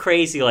 Something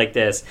crazy like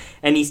this.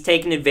 And he's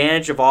taken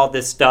advantage of all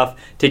this stuff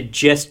to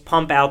just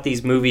pump out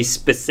these movies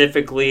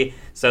specifically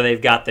so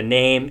they've got the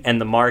name and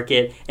the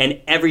market,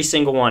 and every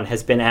single one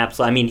has been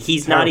absolute. I mean,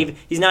 he's not even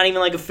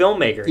like a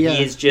filmmaker. Yeah.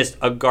 He is just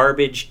a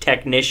garbage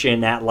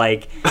technician at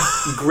like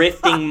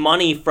grifting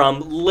money from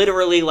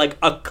literally like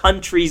a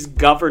country's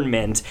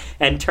government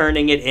and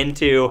turning it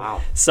into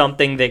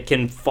something that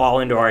can fall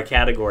into our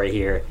category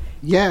here.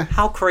 Yeah.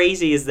 How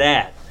crazy is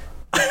that?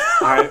 All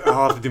right,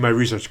 I'll have to do my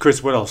research.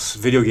 Chris, what else?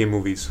 Video game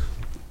movies.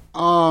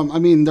 I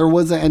mean, there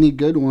wasn't any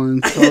good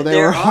ones, so they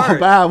There were all aren't.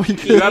 bad. We You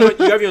could.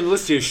 have you on the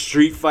list here,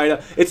 Street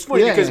Fighter. It's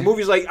funny Yeah. because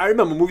movies like, I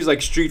remember movies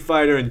like Street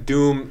Fighter and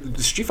Doom.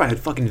 The Street Fighter had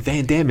fucking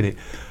Van Damme in it.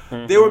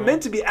 They were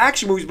meant to be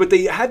action movies, but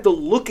they had the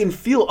look and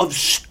feel of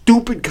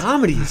stupid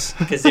comedies.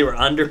 Because they were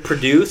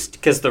underproduced,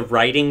 because the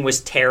writing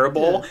was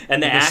terrible,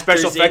 and the actors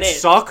special effects in it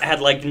suck.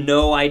 had like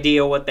no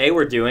idea what they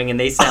were doing, and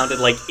they sounded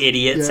like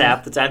idiots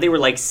half the time. They were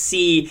like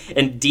C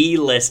and D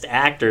list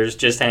actors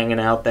just hanging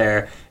out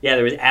there. Yeah,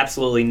 there was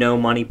absolutely no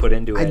money put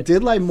into it. I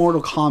did like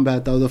Mortal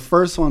Kombat though. The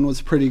first one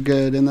was pretty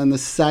good, and then the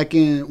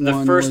second one.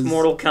 The first was,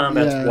 Mortal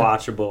Kombat's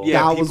watchable.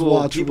 Yeah, That was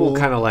watchable. People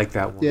kind of like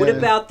that one. Yeah. What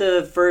about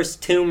the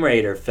first Tomb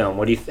Raider film?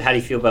 How do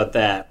you feel about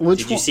that? Which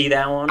Did you one? see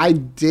that one? I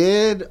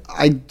did.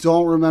 I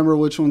don't remember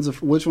which one's the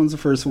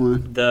first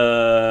one.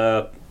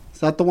 The Is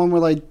that the one where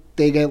like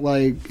they get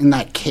like in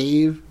that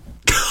cave?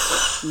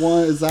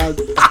 One is that?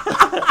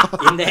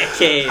 in that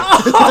cave.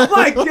 Oh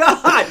my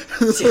god!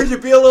 Could you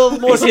be a little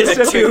more Is it a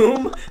specific?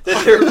 tomb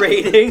that they're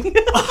raiding?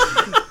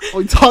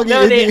 We talking?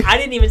 No, Indian- I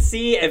didn't even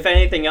see if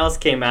anything else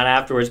came out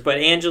afterwards, but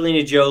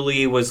Angelina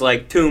Jolie was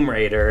like Tomb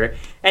Raider,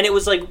 and it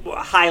was like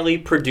highly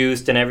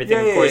produced and everything,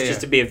 Yeah, of course, yeah.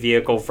 just to be a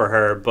vehicle for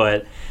her,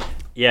 but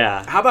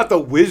yeah. How about the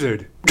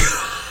Wizard?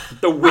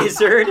 The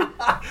Wizard?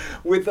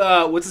 With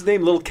what's his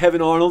name? Little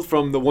Kevin Arnold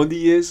from the Wonder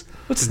Years.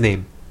 What's his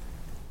name?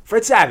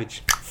 Fred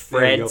Savage.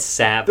 There you go. Fred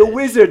Savage. The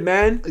Wizard,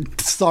 man.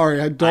 Sorry,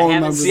 I I don't haven't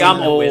remember. seen See, I'm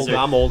that. The old. Wizard.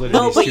 I'm older than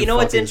No, these but two you know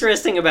what's fuckers.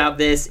 interesting about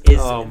this is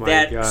Oh my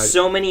that God.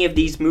 so many of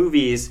these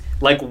movies,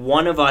 like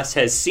one of us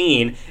has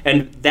seen,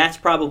 and that's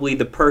probably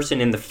the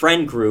person in the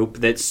friend group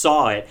that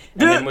saw it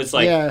and then was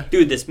like, Yeah.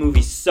 dude, this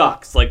movie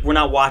sucks. Like, we're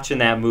not watching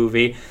that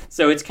movie.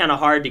 So it's kind of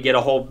hard to get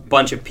a whole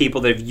bunch of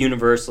people that have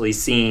universally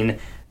seen.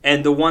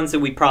 And the ones that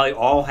we probably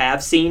all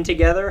have seen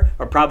together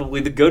are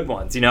probably the good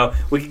ones. You know,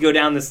 we could go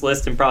down this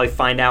list and probably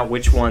find out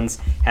which ones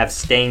have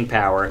staying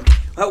power.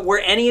 Were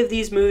any of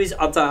these movies,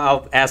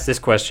 I'll ask this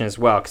question as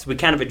well, because we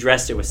kind of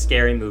addressed it with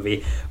Scary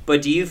Movie,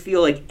 but do you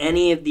feel like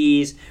any of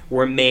these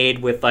were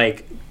made with,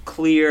 like,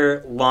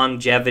 clear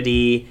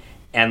longevity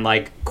and,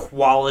 like,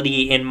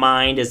 quality in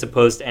mind as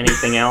opposed to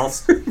anything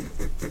else?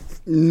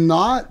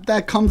 Not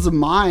that comes to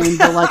mind,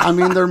 but like I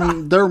mean,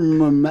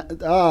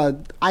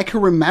 I can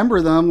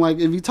remember them. Like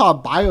if you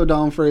talk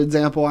Biodome, for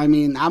example, I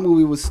mean that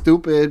movie was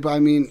stupid, but I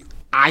mean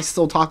I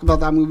still talk about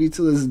that movie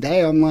to this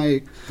day. I'm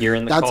like, You're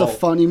in the that's cult. a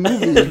funny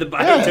movie. The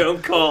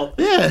Biodome cult.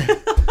 Yeah.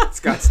 It's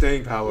got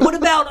staying power. What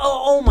about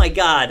oh my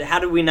god, how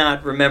did we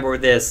not remember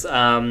this?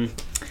 The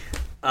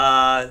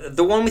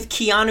one with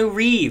Keanu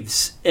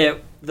Reeves. Bill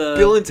and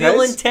Bill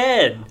Ted's? and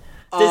Ted.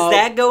 Does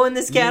that go in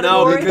this No,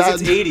 category?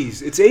 because it's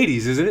 80s. It's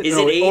 80s, isn't it? Is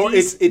no, it Or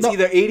 80s? it's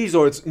either 80s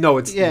or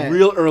it's Yeah.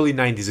 real early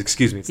 90s.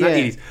 Excuse me, it's not Yeah.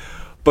 80s.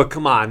 But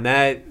come on,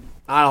 I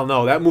don't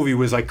know. That movie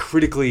was like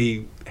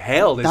critically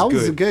hailed as That good.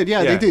 was good.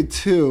 Yeah, they did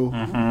too.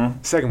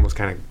 Second was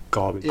kind of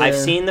garbage. Yeah. I've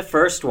seen the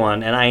first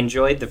one, and I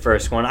enjoyed the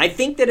first one. I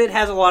think that it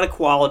has a lot of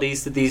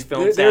qualities that these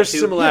films There's have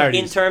too,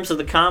 similarities. in terms of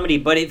the comedy,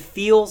 but it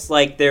feels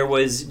like there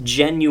was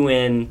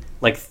genuine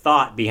like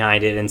thought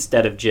behind it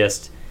instead of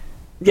just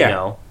you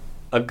know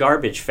a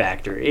garbage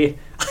factory.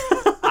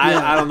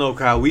 I don't know,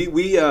 Kyle. We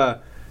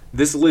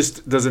this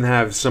list doesn't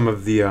have some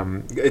of the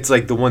it's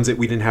like the ones that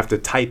we didn't have to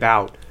type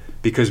out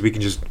because we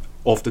can just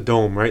off the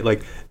dome, right?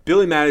 Like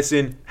Billy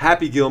Madison,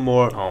 Happy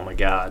Gilmore, Oh my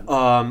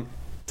god.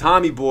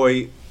 Tommy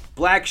Boy,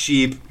 Black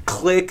Sheep,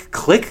 Click.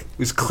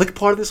 Was Click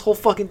part of this whole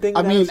fucking thing?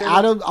 I with mean,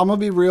 Sandler? I'm gonna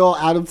be real.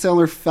 Adam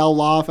Sandler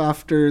fell off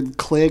after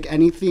Click.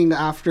 Anything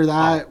after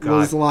that God.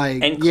 was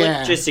like, And Click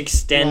yeah, just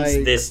extends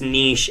like- this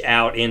niche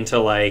out into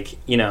like,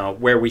 you know,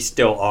 where we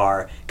still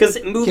are. Because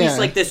movies Yeah.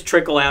 like this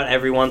trickle out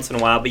every once in a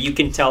while, but you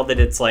can tell that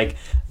it's like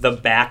the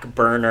back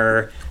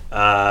burner,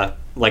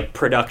 like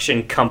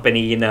production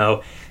company, you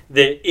know,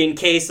 that in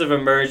case of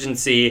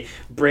emergency,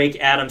 break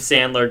Adam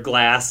Sandler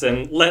glass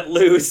and let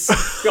loose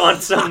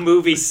on some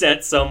movie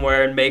set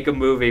somewhere and make a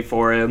movie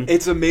for him.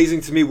 It's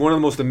amazing to me. One of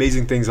the most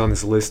amazing things on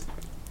this list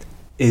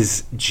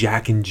is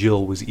Jack and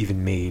Jill was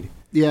even made.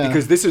 Yeah.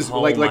 Because this is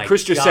Oh like my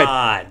Chris just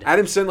God. said,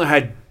 Adam Sandler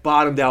had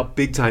bottomed out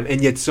big time, and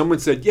yet someone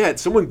said,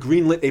 someone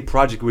greenlit a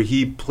project where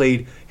he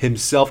played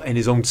himself and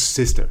his own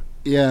sister.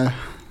 yeah.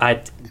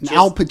 Just And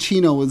Al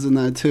Pacino was in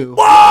that too.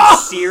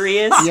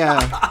 serious? Yeah.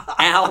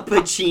 Al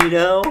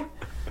Pacino?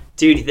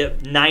 Dude,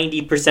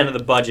 90% of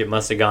the budget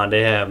must have gone to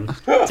him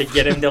to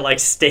get him to like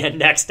stand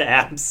next to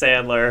Adam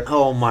Sandler.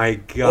 Oh my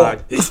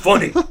god. It's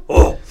funny.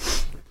 Oh.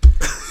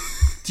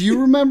 Do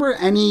you remember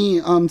any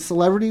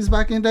celebrities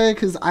back in the day?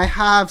 Because I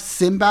have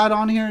Sinbad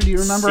on here. Do you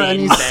remember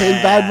any Sinbad.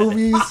 Sinbad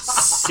movies?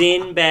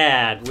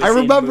 Sinbad. Was I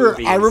remember.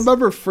 In I movies.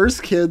 remember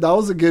First Kid. That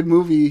was a good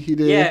movie he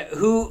did. Yeah,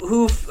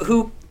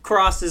 who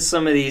crosses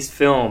some of these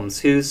films?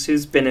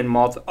 Who's been in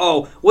multiple?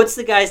 Oh, what's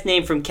the guy's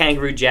name from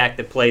Kangaroo Jack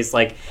that plays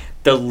like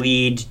the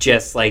lead,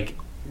 just like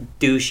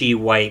douchey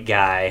white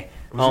guy?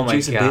 Was Oh it my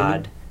Jason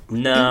god,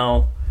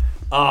 no!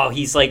 Oh,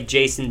 he's like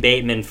Jason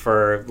Bateman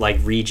for like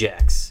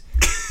Rejects.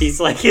 He's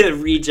like the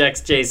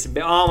Rejects Jason.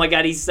 Oh my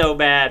god, he's so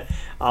bad.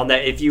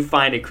 If you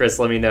find it, Chris,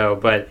 let me know.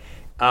 But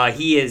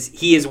he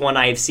is one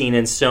I've seen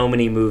in so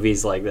many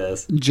movies like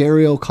this.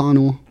 Jerry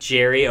O'Connell.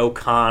 Jerry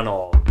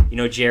O'Connell. You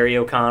know Jerry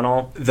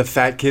O'Connell? The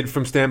fat kid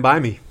from Stand By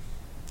Me.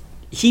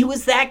 He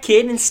was that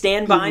kid in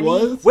Stand By Me?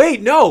 was?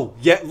 Wait, no.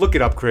 Yeah, look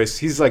it up, Chris.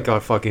 He's like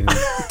a fucking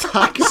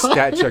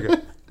stat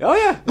checker. Oh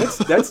yeah,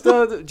 that's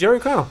the Jerry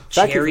O'Connell.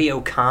 Jerry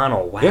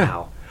O'Connell, wow.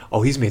 Yeah.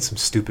 Oh, he's made some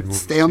stupid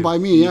movies. Stand too. by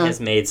Me, He yeah. has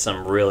made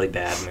some really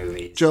bad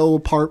movies. Joe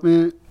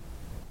Apartment.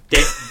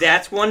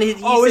 That's one he's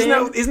Oh,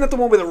 isn't in? that the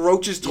one where the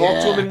roaches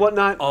talk to him and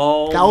whatnot?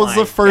 Oh, That was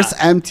my the first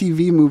God.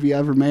 MTV movie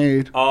ever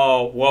made.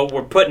 Oh, well,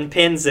 we're putting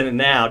pins in it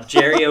now.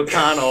 Jerry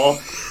O'Connell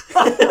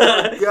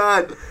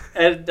God.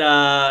 and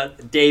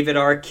David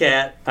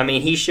Arquette. I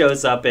mean, he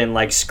shows up in,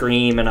 like,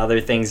 Scream and other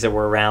things that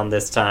were around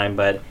this time,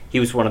 but he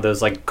was one of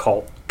those, like,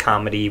 cult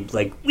comedy,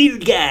 like,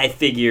 weird guy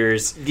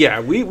figures.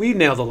 Yeah, we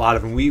nailed a lot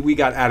of them. We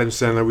got Adam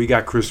Sandler, we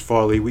got Chris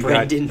Farley,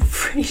 Brendan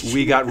Fraser.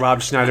 we got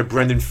Rob Schneider,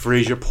 Brendan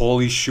Fraser,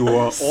 Pauly Shore,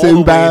 all the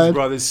Sinbad. Wayans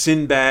brothers,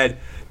 Sinbad,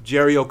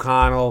 Jerry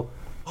O'Connell.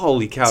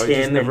 Holy cow! it just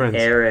Tim never and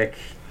ends. Eric. is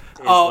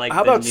Oh, like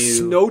how the about new-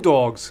 Snow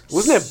Dogs?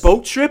 Wasn't that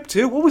Boat Trip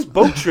too? What was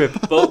Boat Trip?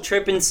 Boat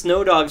Trip and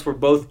Snow Dogs were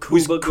both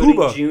Who's Cuba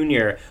Cuba? Gooding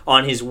Jr.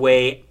 on his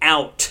way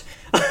out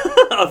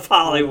of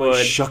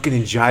Hollywood. Shucking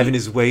and jiving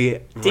his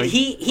way. Did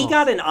he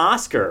got an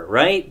Oscar,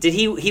 right? Did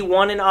he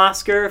won an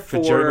Oscar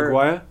for Jerry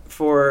Maguire?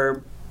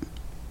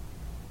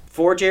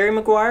 For Jerry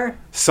Maguire?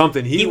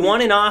 Something. He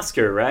won an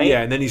Oscar, right?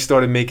 Yeah, and then he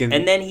started making.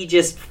 And then he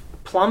just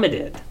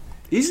plummeted.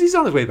 He's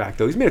on his way back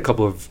though. He's made a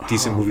couple of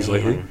decent movies man.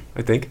 lately,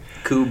 I think.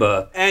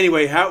 Cuba.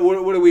 Anyway,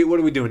 what are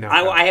we doing now?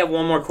 I have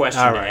one more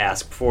question All to right.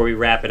 ask before we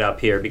wrap it up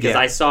here because Yeah.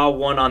 I saw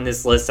one on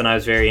this list and I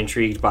was very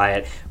intrigued by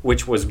it,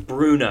 which was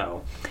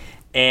Bruno.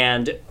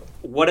 And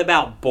what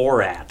about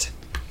Borat?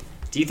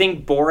 Do you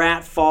think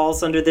Borat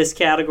falls under this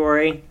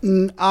category?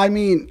 I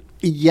mean,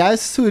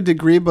 yes, to a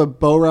degree,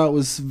 but Borat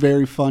was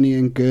very funny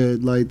and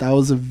good. Like, that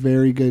was a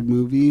very good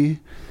movie.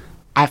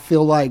 I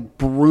feel like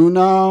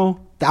Bruno,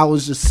 that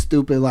was just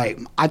stupid. Like,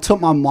 I took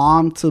my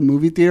mom to the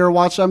movie theater to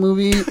watch that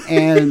movie,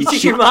 and You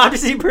took your mom to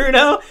see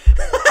Bruno?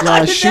 How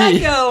yeah, did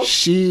that go?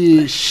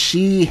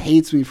 she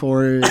hates me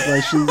for it.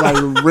 Like, she's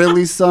like,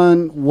 really,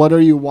 son? What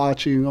are you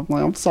watching? I'm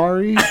like, I'm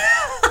sorry.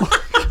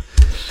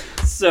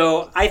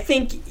 So I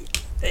think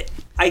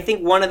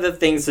one of the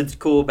things that's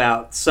cool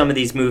about some of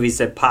these movies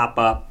that pop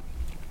up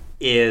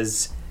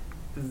is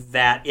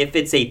that if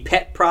it's a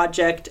pet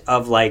project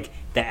of like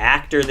the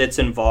actor that's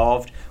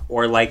involved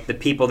or like the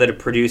people that are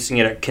producing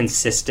it are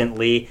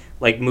consistently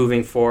like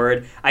moving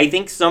forward, I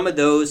think some of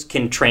those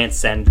can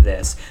transcend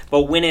this.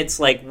 But when it's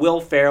like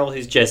Will Ferrell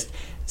who's just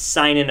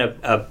signing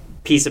a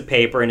piece of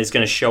paper and is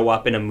going to show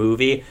up in a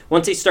movie,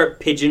 once they start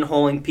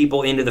pigeonholing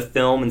people into the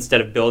film instead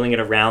of building it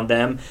around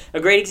them, a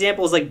great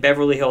example is like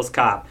Beverly Hills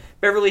Cop.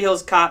 Beverly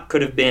Hills Cop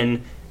could have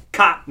been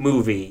cop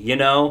movie, you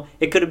know?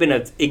 It could have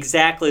been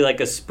exactly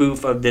like a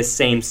spoof of this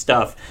same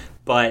stuff,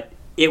 but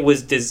it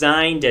was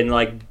designed and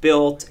like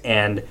built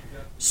and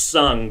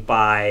sung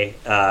by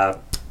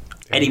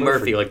Eddie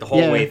Murphy, like the whole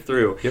Yeah. way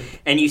through. Yep.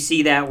 And you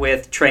see that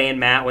with Trey and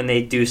Matt when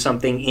they do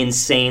something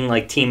insane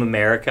like Team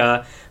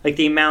America. Like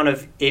the amount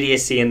of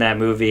idiocy in that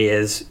movie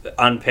is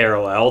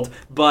unparalleled,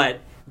 but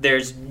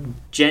there's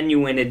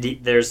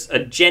a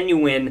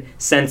genuine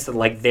sense that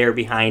like they're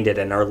behind it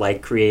and are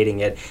like creating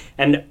it.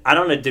 And I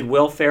don't know, did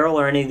Will Ferrell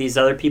or any of these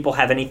other people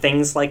have any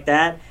things like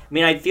that? I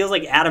mean, it feels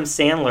like Adam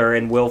Sandler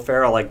and Will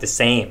Ferrell like the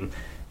same.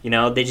 You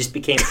know, they just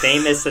became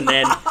famous and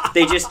then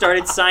they just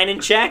started signing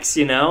checks,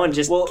 you know, and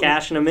just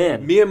cashing them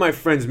in. Me and my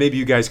friends, maybe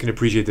you guys can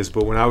appreciate this,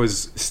 but when I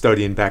was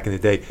studying back in the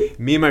day,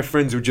 me and my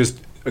friends were just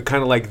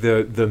kind of like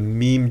the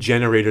meme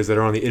generators that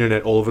are on the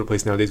internet all over the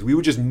place nowadays. We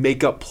would just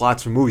make up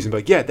plots for movies and be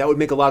like, yeah, that would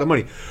make a lot of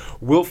money.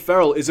 Will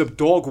Ferrell is a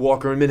dog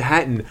walker in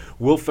Manhattan.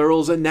 Will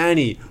Ferrell's a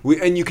nanny.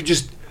 And you could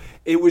just,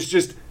 it was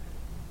just,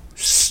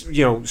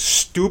 you know,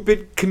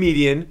 stupid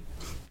comedian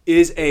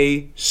is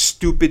a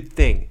stupid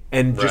thing.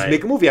 And just Right.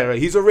 make a movie out of it.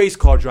 He's a race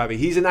car driver.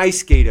 He's an ice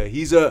skater.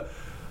 He's a...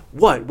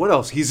 What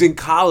else? He's in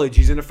college.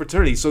 He's in a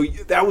fraternity. So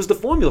that was the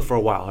formula for a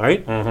while,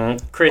 right?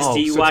 Chris, Oh,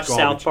 do you such watch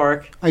garbage. South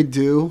Park? I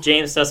do.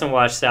 James doesn't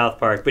watch South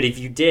Park, but if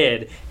you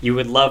did, you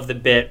would love the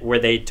bit where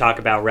they talk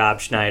about Rob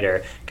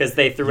Schneider because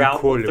they throughout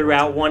quoted it one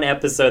time. one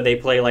episode they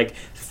play like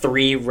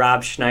 3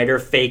 Rob Schneider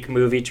fake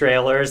movie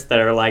trailers that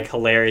are like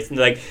hilarious and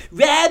they're like,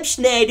 Rob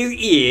Schneider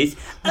is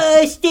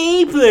a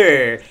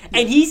stapler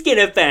and he's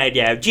gonna find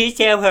out just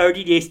how hard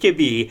it is to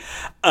be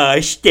a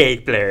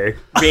stapler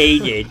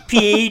rated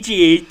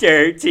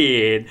PG-13.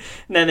 And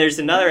then there's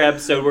another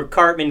episode where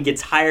Cartman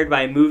gets hired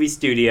by a movie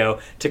studio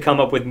to come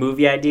up with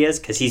movie ideas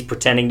because he's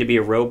pretending to be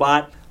a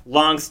robot.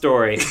 Long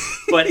story.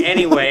 But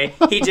anyway,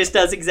 he just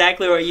does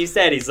exactly what you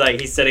said. He's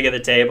sitting at the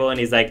table and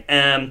he's like,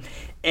 Adam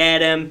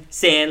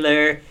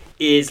Sandler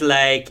is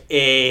like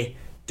a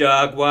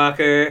dog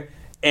walker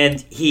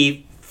and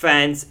he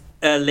finds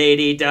a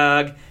lady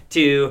dog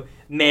to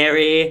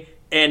marry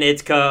and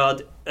it's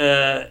called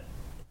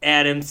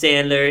Adam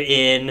Sandler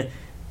in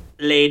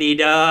Lady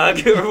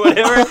Dog or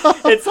whatever.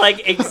 It's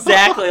like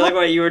exactly like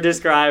what you were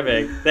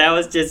describing. That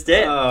was just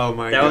it. Oh,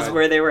 my that God. was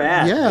where they were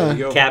at. Yeah. There you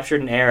go.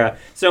 Captured an era.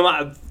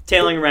 So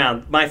tailing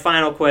around, my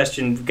final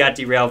question got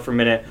derailed for a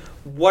minute.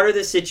 What are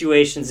the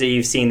situations that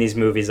you've seen these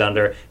movies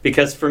under?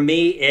 Because for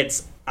me,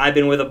 it's I've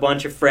been with a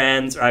bunch of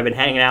friends or I've been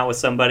hanging out with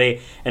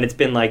somebody and it's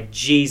been like,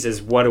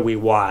 Jesus, what do we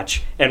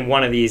watch? And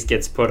one of these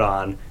gets put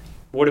on.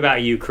 What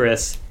about you,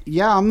 Chris?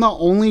 Yeah, I'm the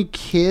only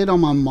kid on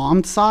my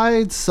mom's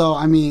side, so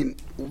I mean,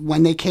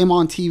 when they came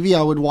on TV,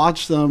 I would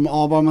watch them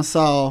all by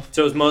myself.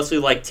 So it was mostly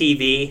like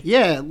TV?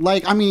 Yeah,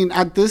 like, I mean,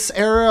 at this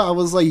era, I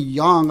was like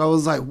young. I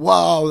was like,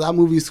 whoa, that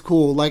movie's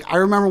cool. Like, I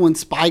remember when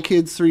Spy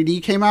Kids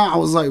 3D came out, I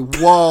was like,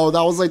 whoa,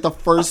 that was like the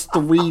first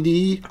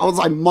 3D. I was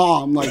like,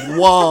 Mom, like,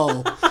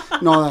 whoa.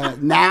 No,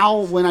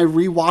 now when I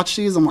rewatch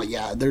these, I'm like,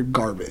 yeah, they're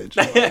garbage.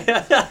 Like,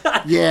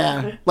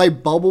 yeah,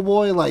 like Bubble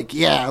Boy, like,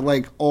 yeah,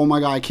 like, oh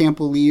my God, I can't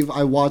believe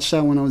I watched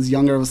that when I was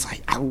younger. I was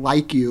like, I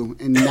like you.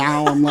 And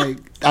now I'm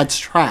like, that's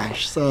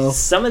trash. So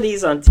some of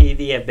these on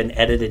TV have been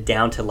edited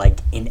down to like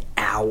an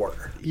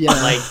hour. Yeah.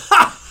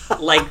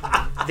 Like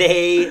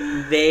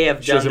they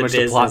have done the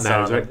business on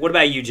them. Right? What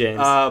about you, James?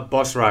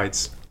 Bus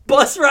rides.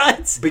 Bus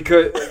rides?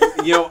 Because,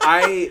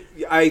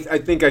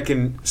 I think I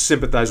can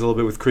sympathize a little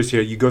bit with Chris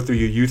here. You go through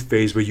your youth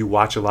phase where you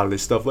watch a lot of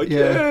this stuff. Like,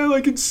 yeah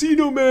like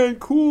Encino Man,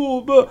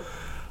 cool.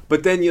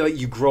 But then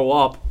you grow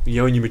up,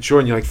 and you mature,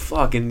 and you're like,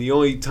 fuck. And the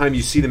only time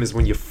you see them is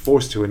when you're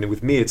forced to. And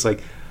with me, it's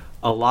like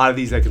a lot of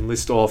these I can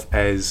list off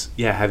as,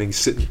 having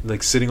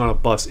sitting on a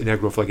bus in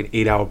Eggroll for like an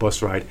 8-hour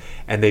bus ride.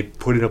 And they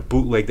put in a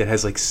bootleg that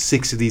has like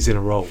 6 of these in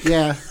a row.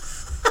 Yeah.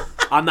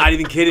 I'm not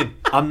even kidding.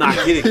 I'm not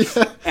kidding.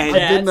 And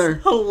I've been there.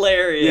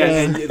 Hilarious. Yeah,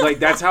 and like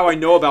that's how I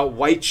know about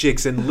White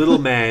Chicks and Little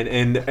Man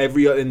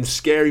and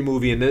Scary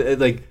Movie and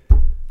like.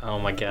 Oh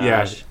my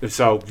gosh. Yeah.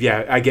 So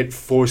I get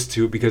forced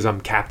to because I'm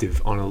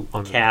captive on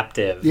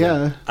captive.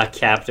 Yeah. A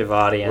captive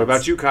audience. What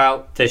about you,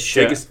 Kyle? Take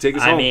us home.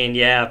 I mean,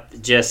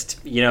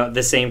 just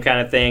the same kind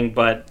of thing,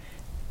 but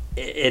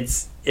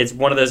it's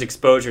one of those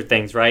exposure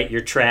things, right?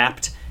 You're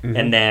trapped,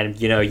 and then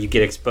you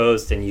get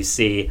exposed and you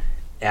see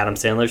Adam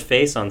Sandler's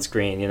face on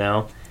screen.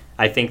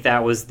 I think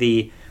that was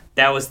the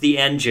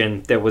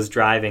engine that was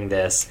driving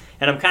this,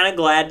 and I'm kind of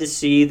glad to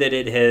see that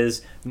it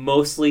has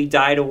mostly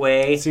died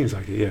away. It seems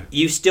like it, yeah.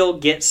 You still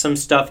get some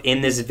stuff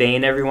in this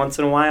vein every once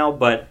in a while,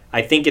 but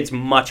I think it's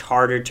much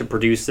harder to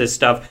produce this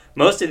stuff.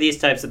 Most of these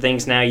types of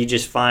things now you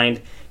just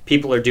find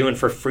people are doing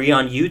for free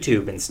on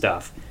YouTube and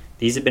stuff.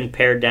 These have been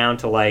pared down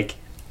to like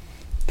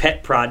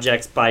pet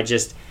projects by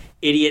just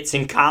idiots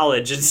in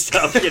college and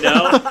stuff,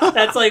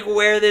 That's like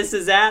where this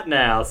is at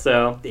now.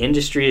 So the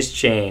industry has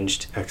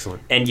changed.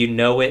 Excellent. And you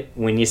know it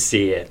when you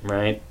see it,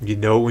 right? You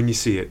know when you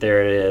see it.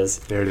 There it is.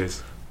 There it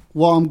is.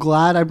 Well, I'm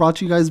glad I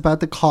brought you guys back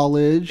to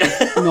college.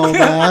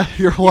 That.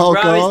 You're welcome.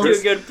 You brought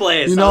us to a good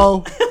place.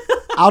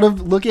 Out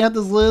of looking at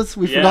this list,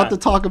 we forgot to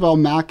talk about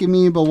Mac and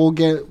Me, but we'll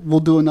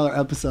do another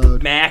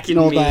episode. Mac and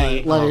Me.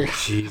 That. Like,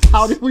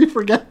 how did we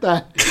forget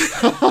that?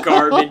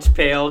 Garbage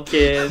Pail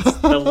Kids.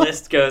 The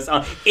list goes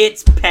on.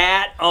 It's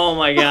Pat. Oh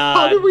my God.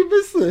 How did we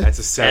miss it? That's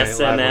a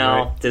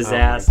SNL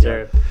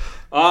disaster.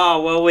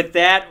 Oh, well, with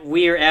that,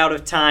 we are out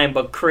of time.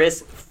 But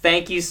Chris,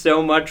 thank you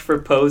so much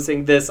for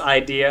posing this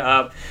idea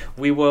up.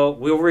 We'll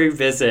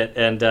revisit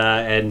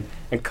and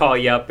call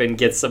you up and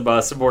get some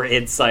more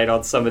insight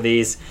on some of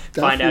these.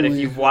 Definitely. Find out if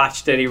you've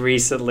watched any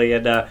recently,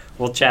 and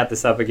we'll chat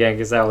this up again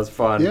because that was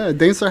fun. Yeah,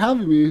 thanks for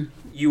having me.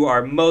 You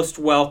are most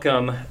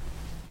welcome.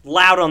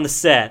 Loud on the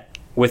Set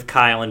with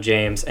Kyle and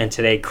James, and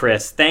today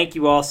Chris. Thank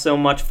you all so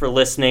much for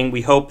listening.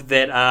 We hope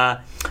that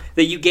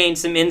you gained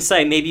some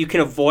insight. Maybe you can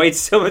avoid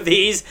some of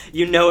these.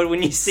 You know it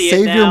when you see it now.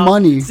 Save your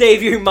money.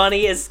 Save your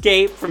money.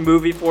 Escape from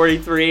Movie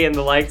 43 and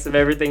the likes of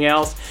everything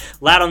else.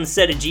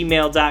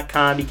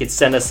 loudontheset@gmail.com. You can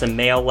send us some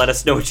mail. Let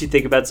us know what you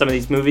think about some of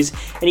these movies.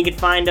 And you can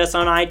find us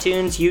on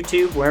iTunes,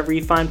 YouTube, wherever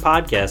you find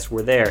podcasts.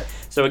 We're there.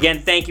 So again,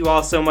 thank you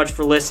all so much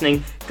for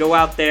listening. Go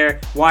out there,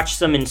 watch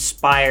some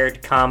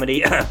inspired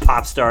comedy,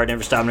 Pop Star,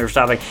 Never Stop, Never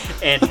Stopping,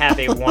 and have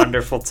a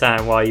wonderful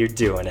time while you're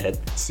doing it.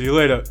 See you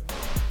later.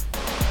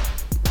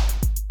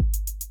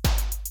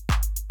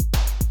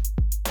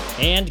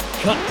 And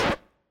cut.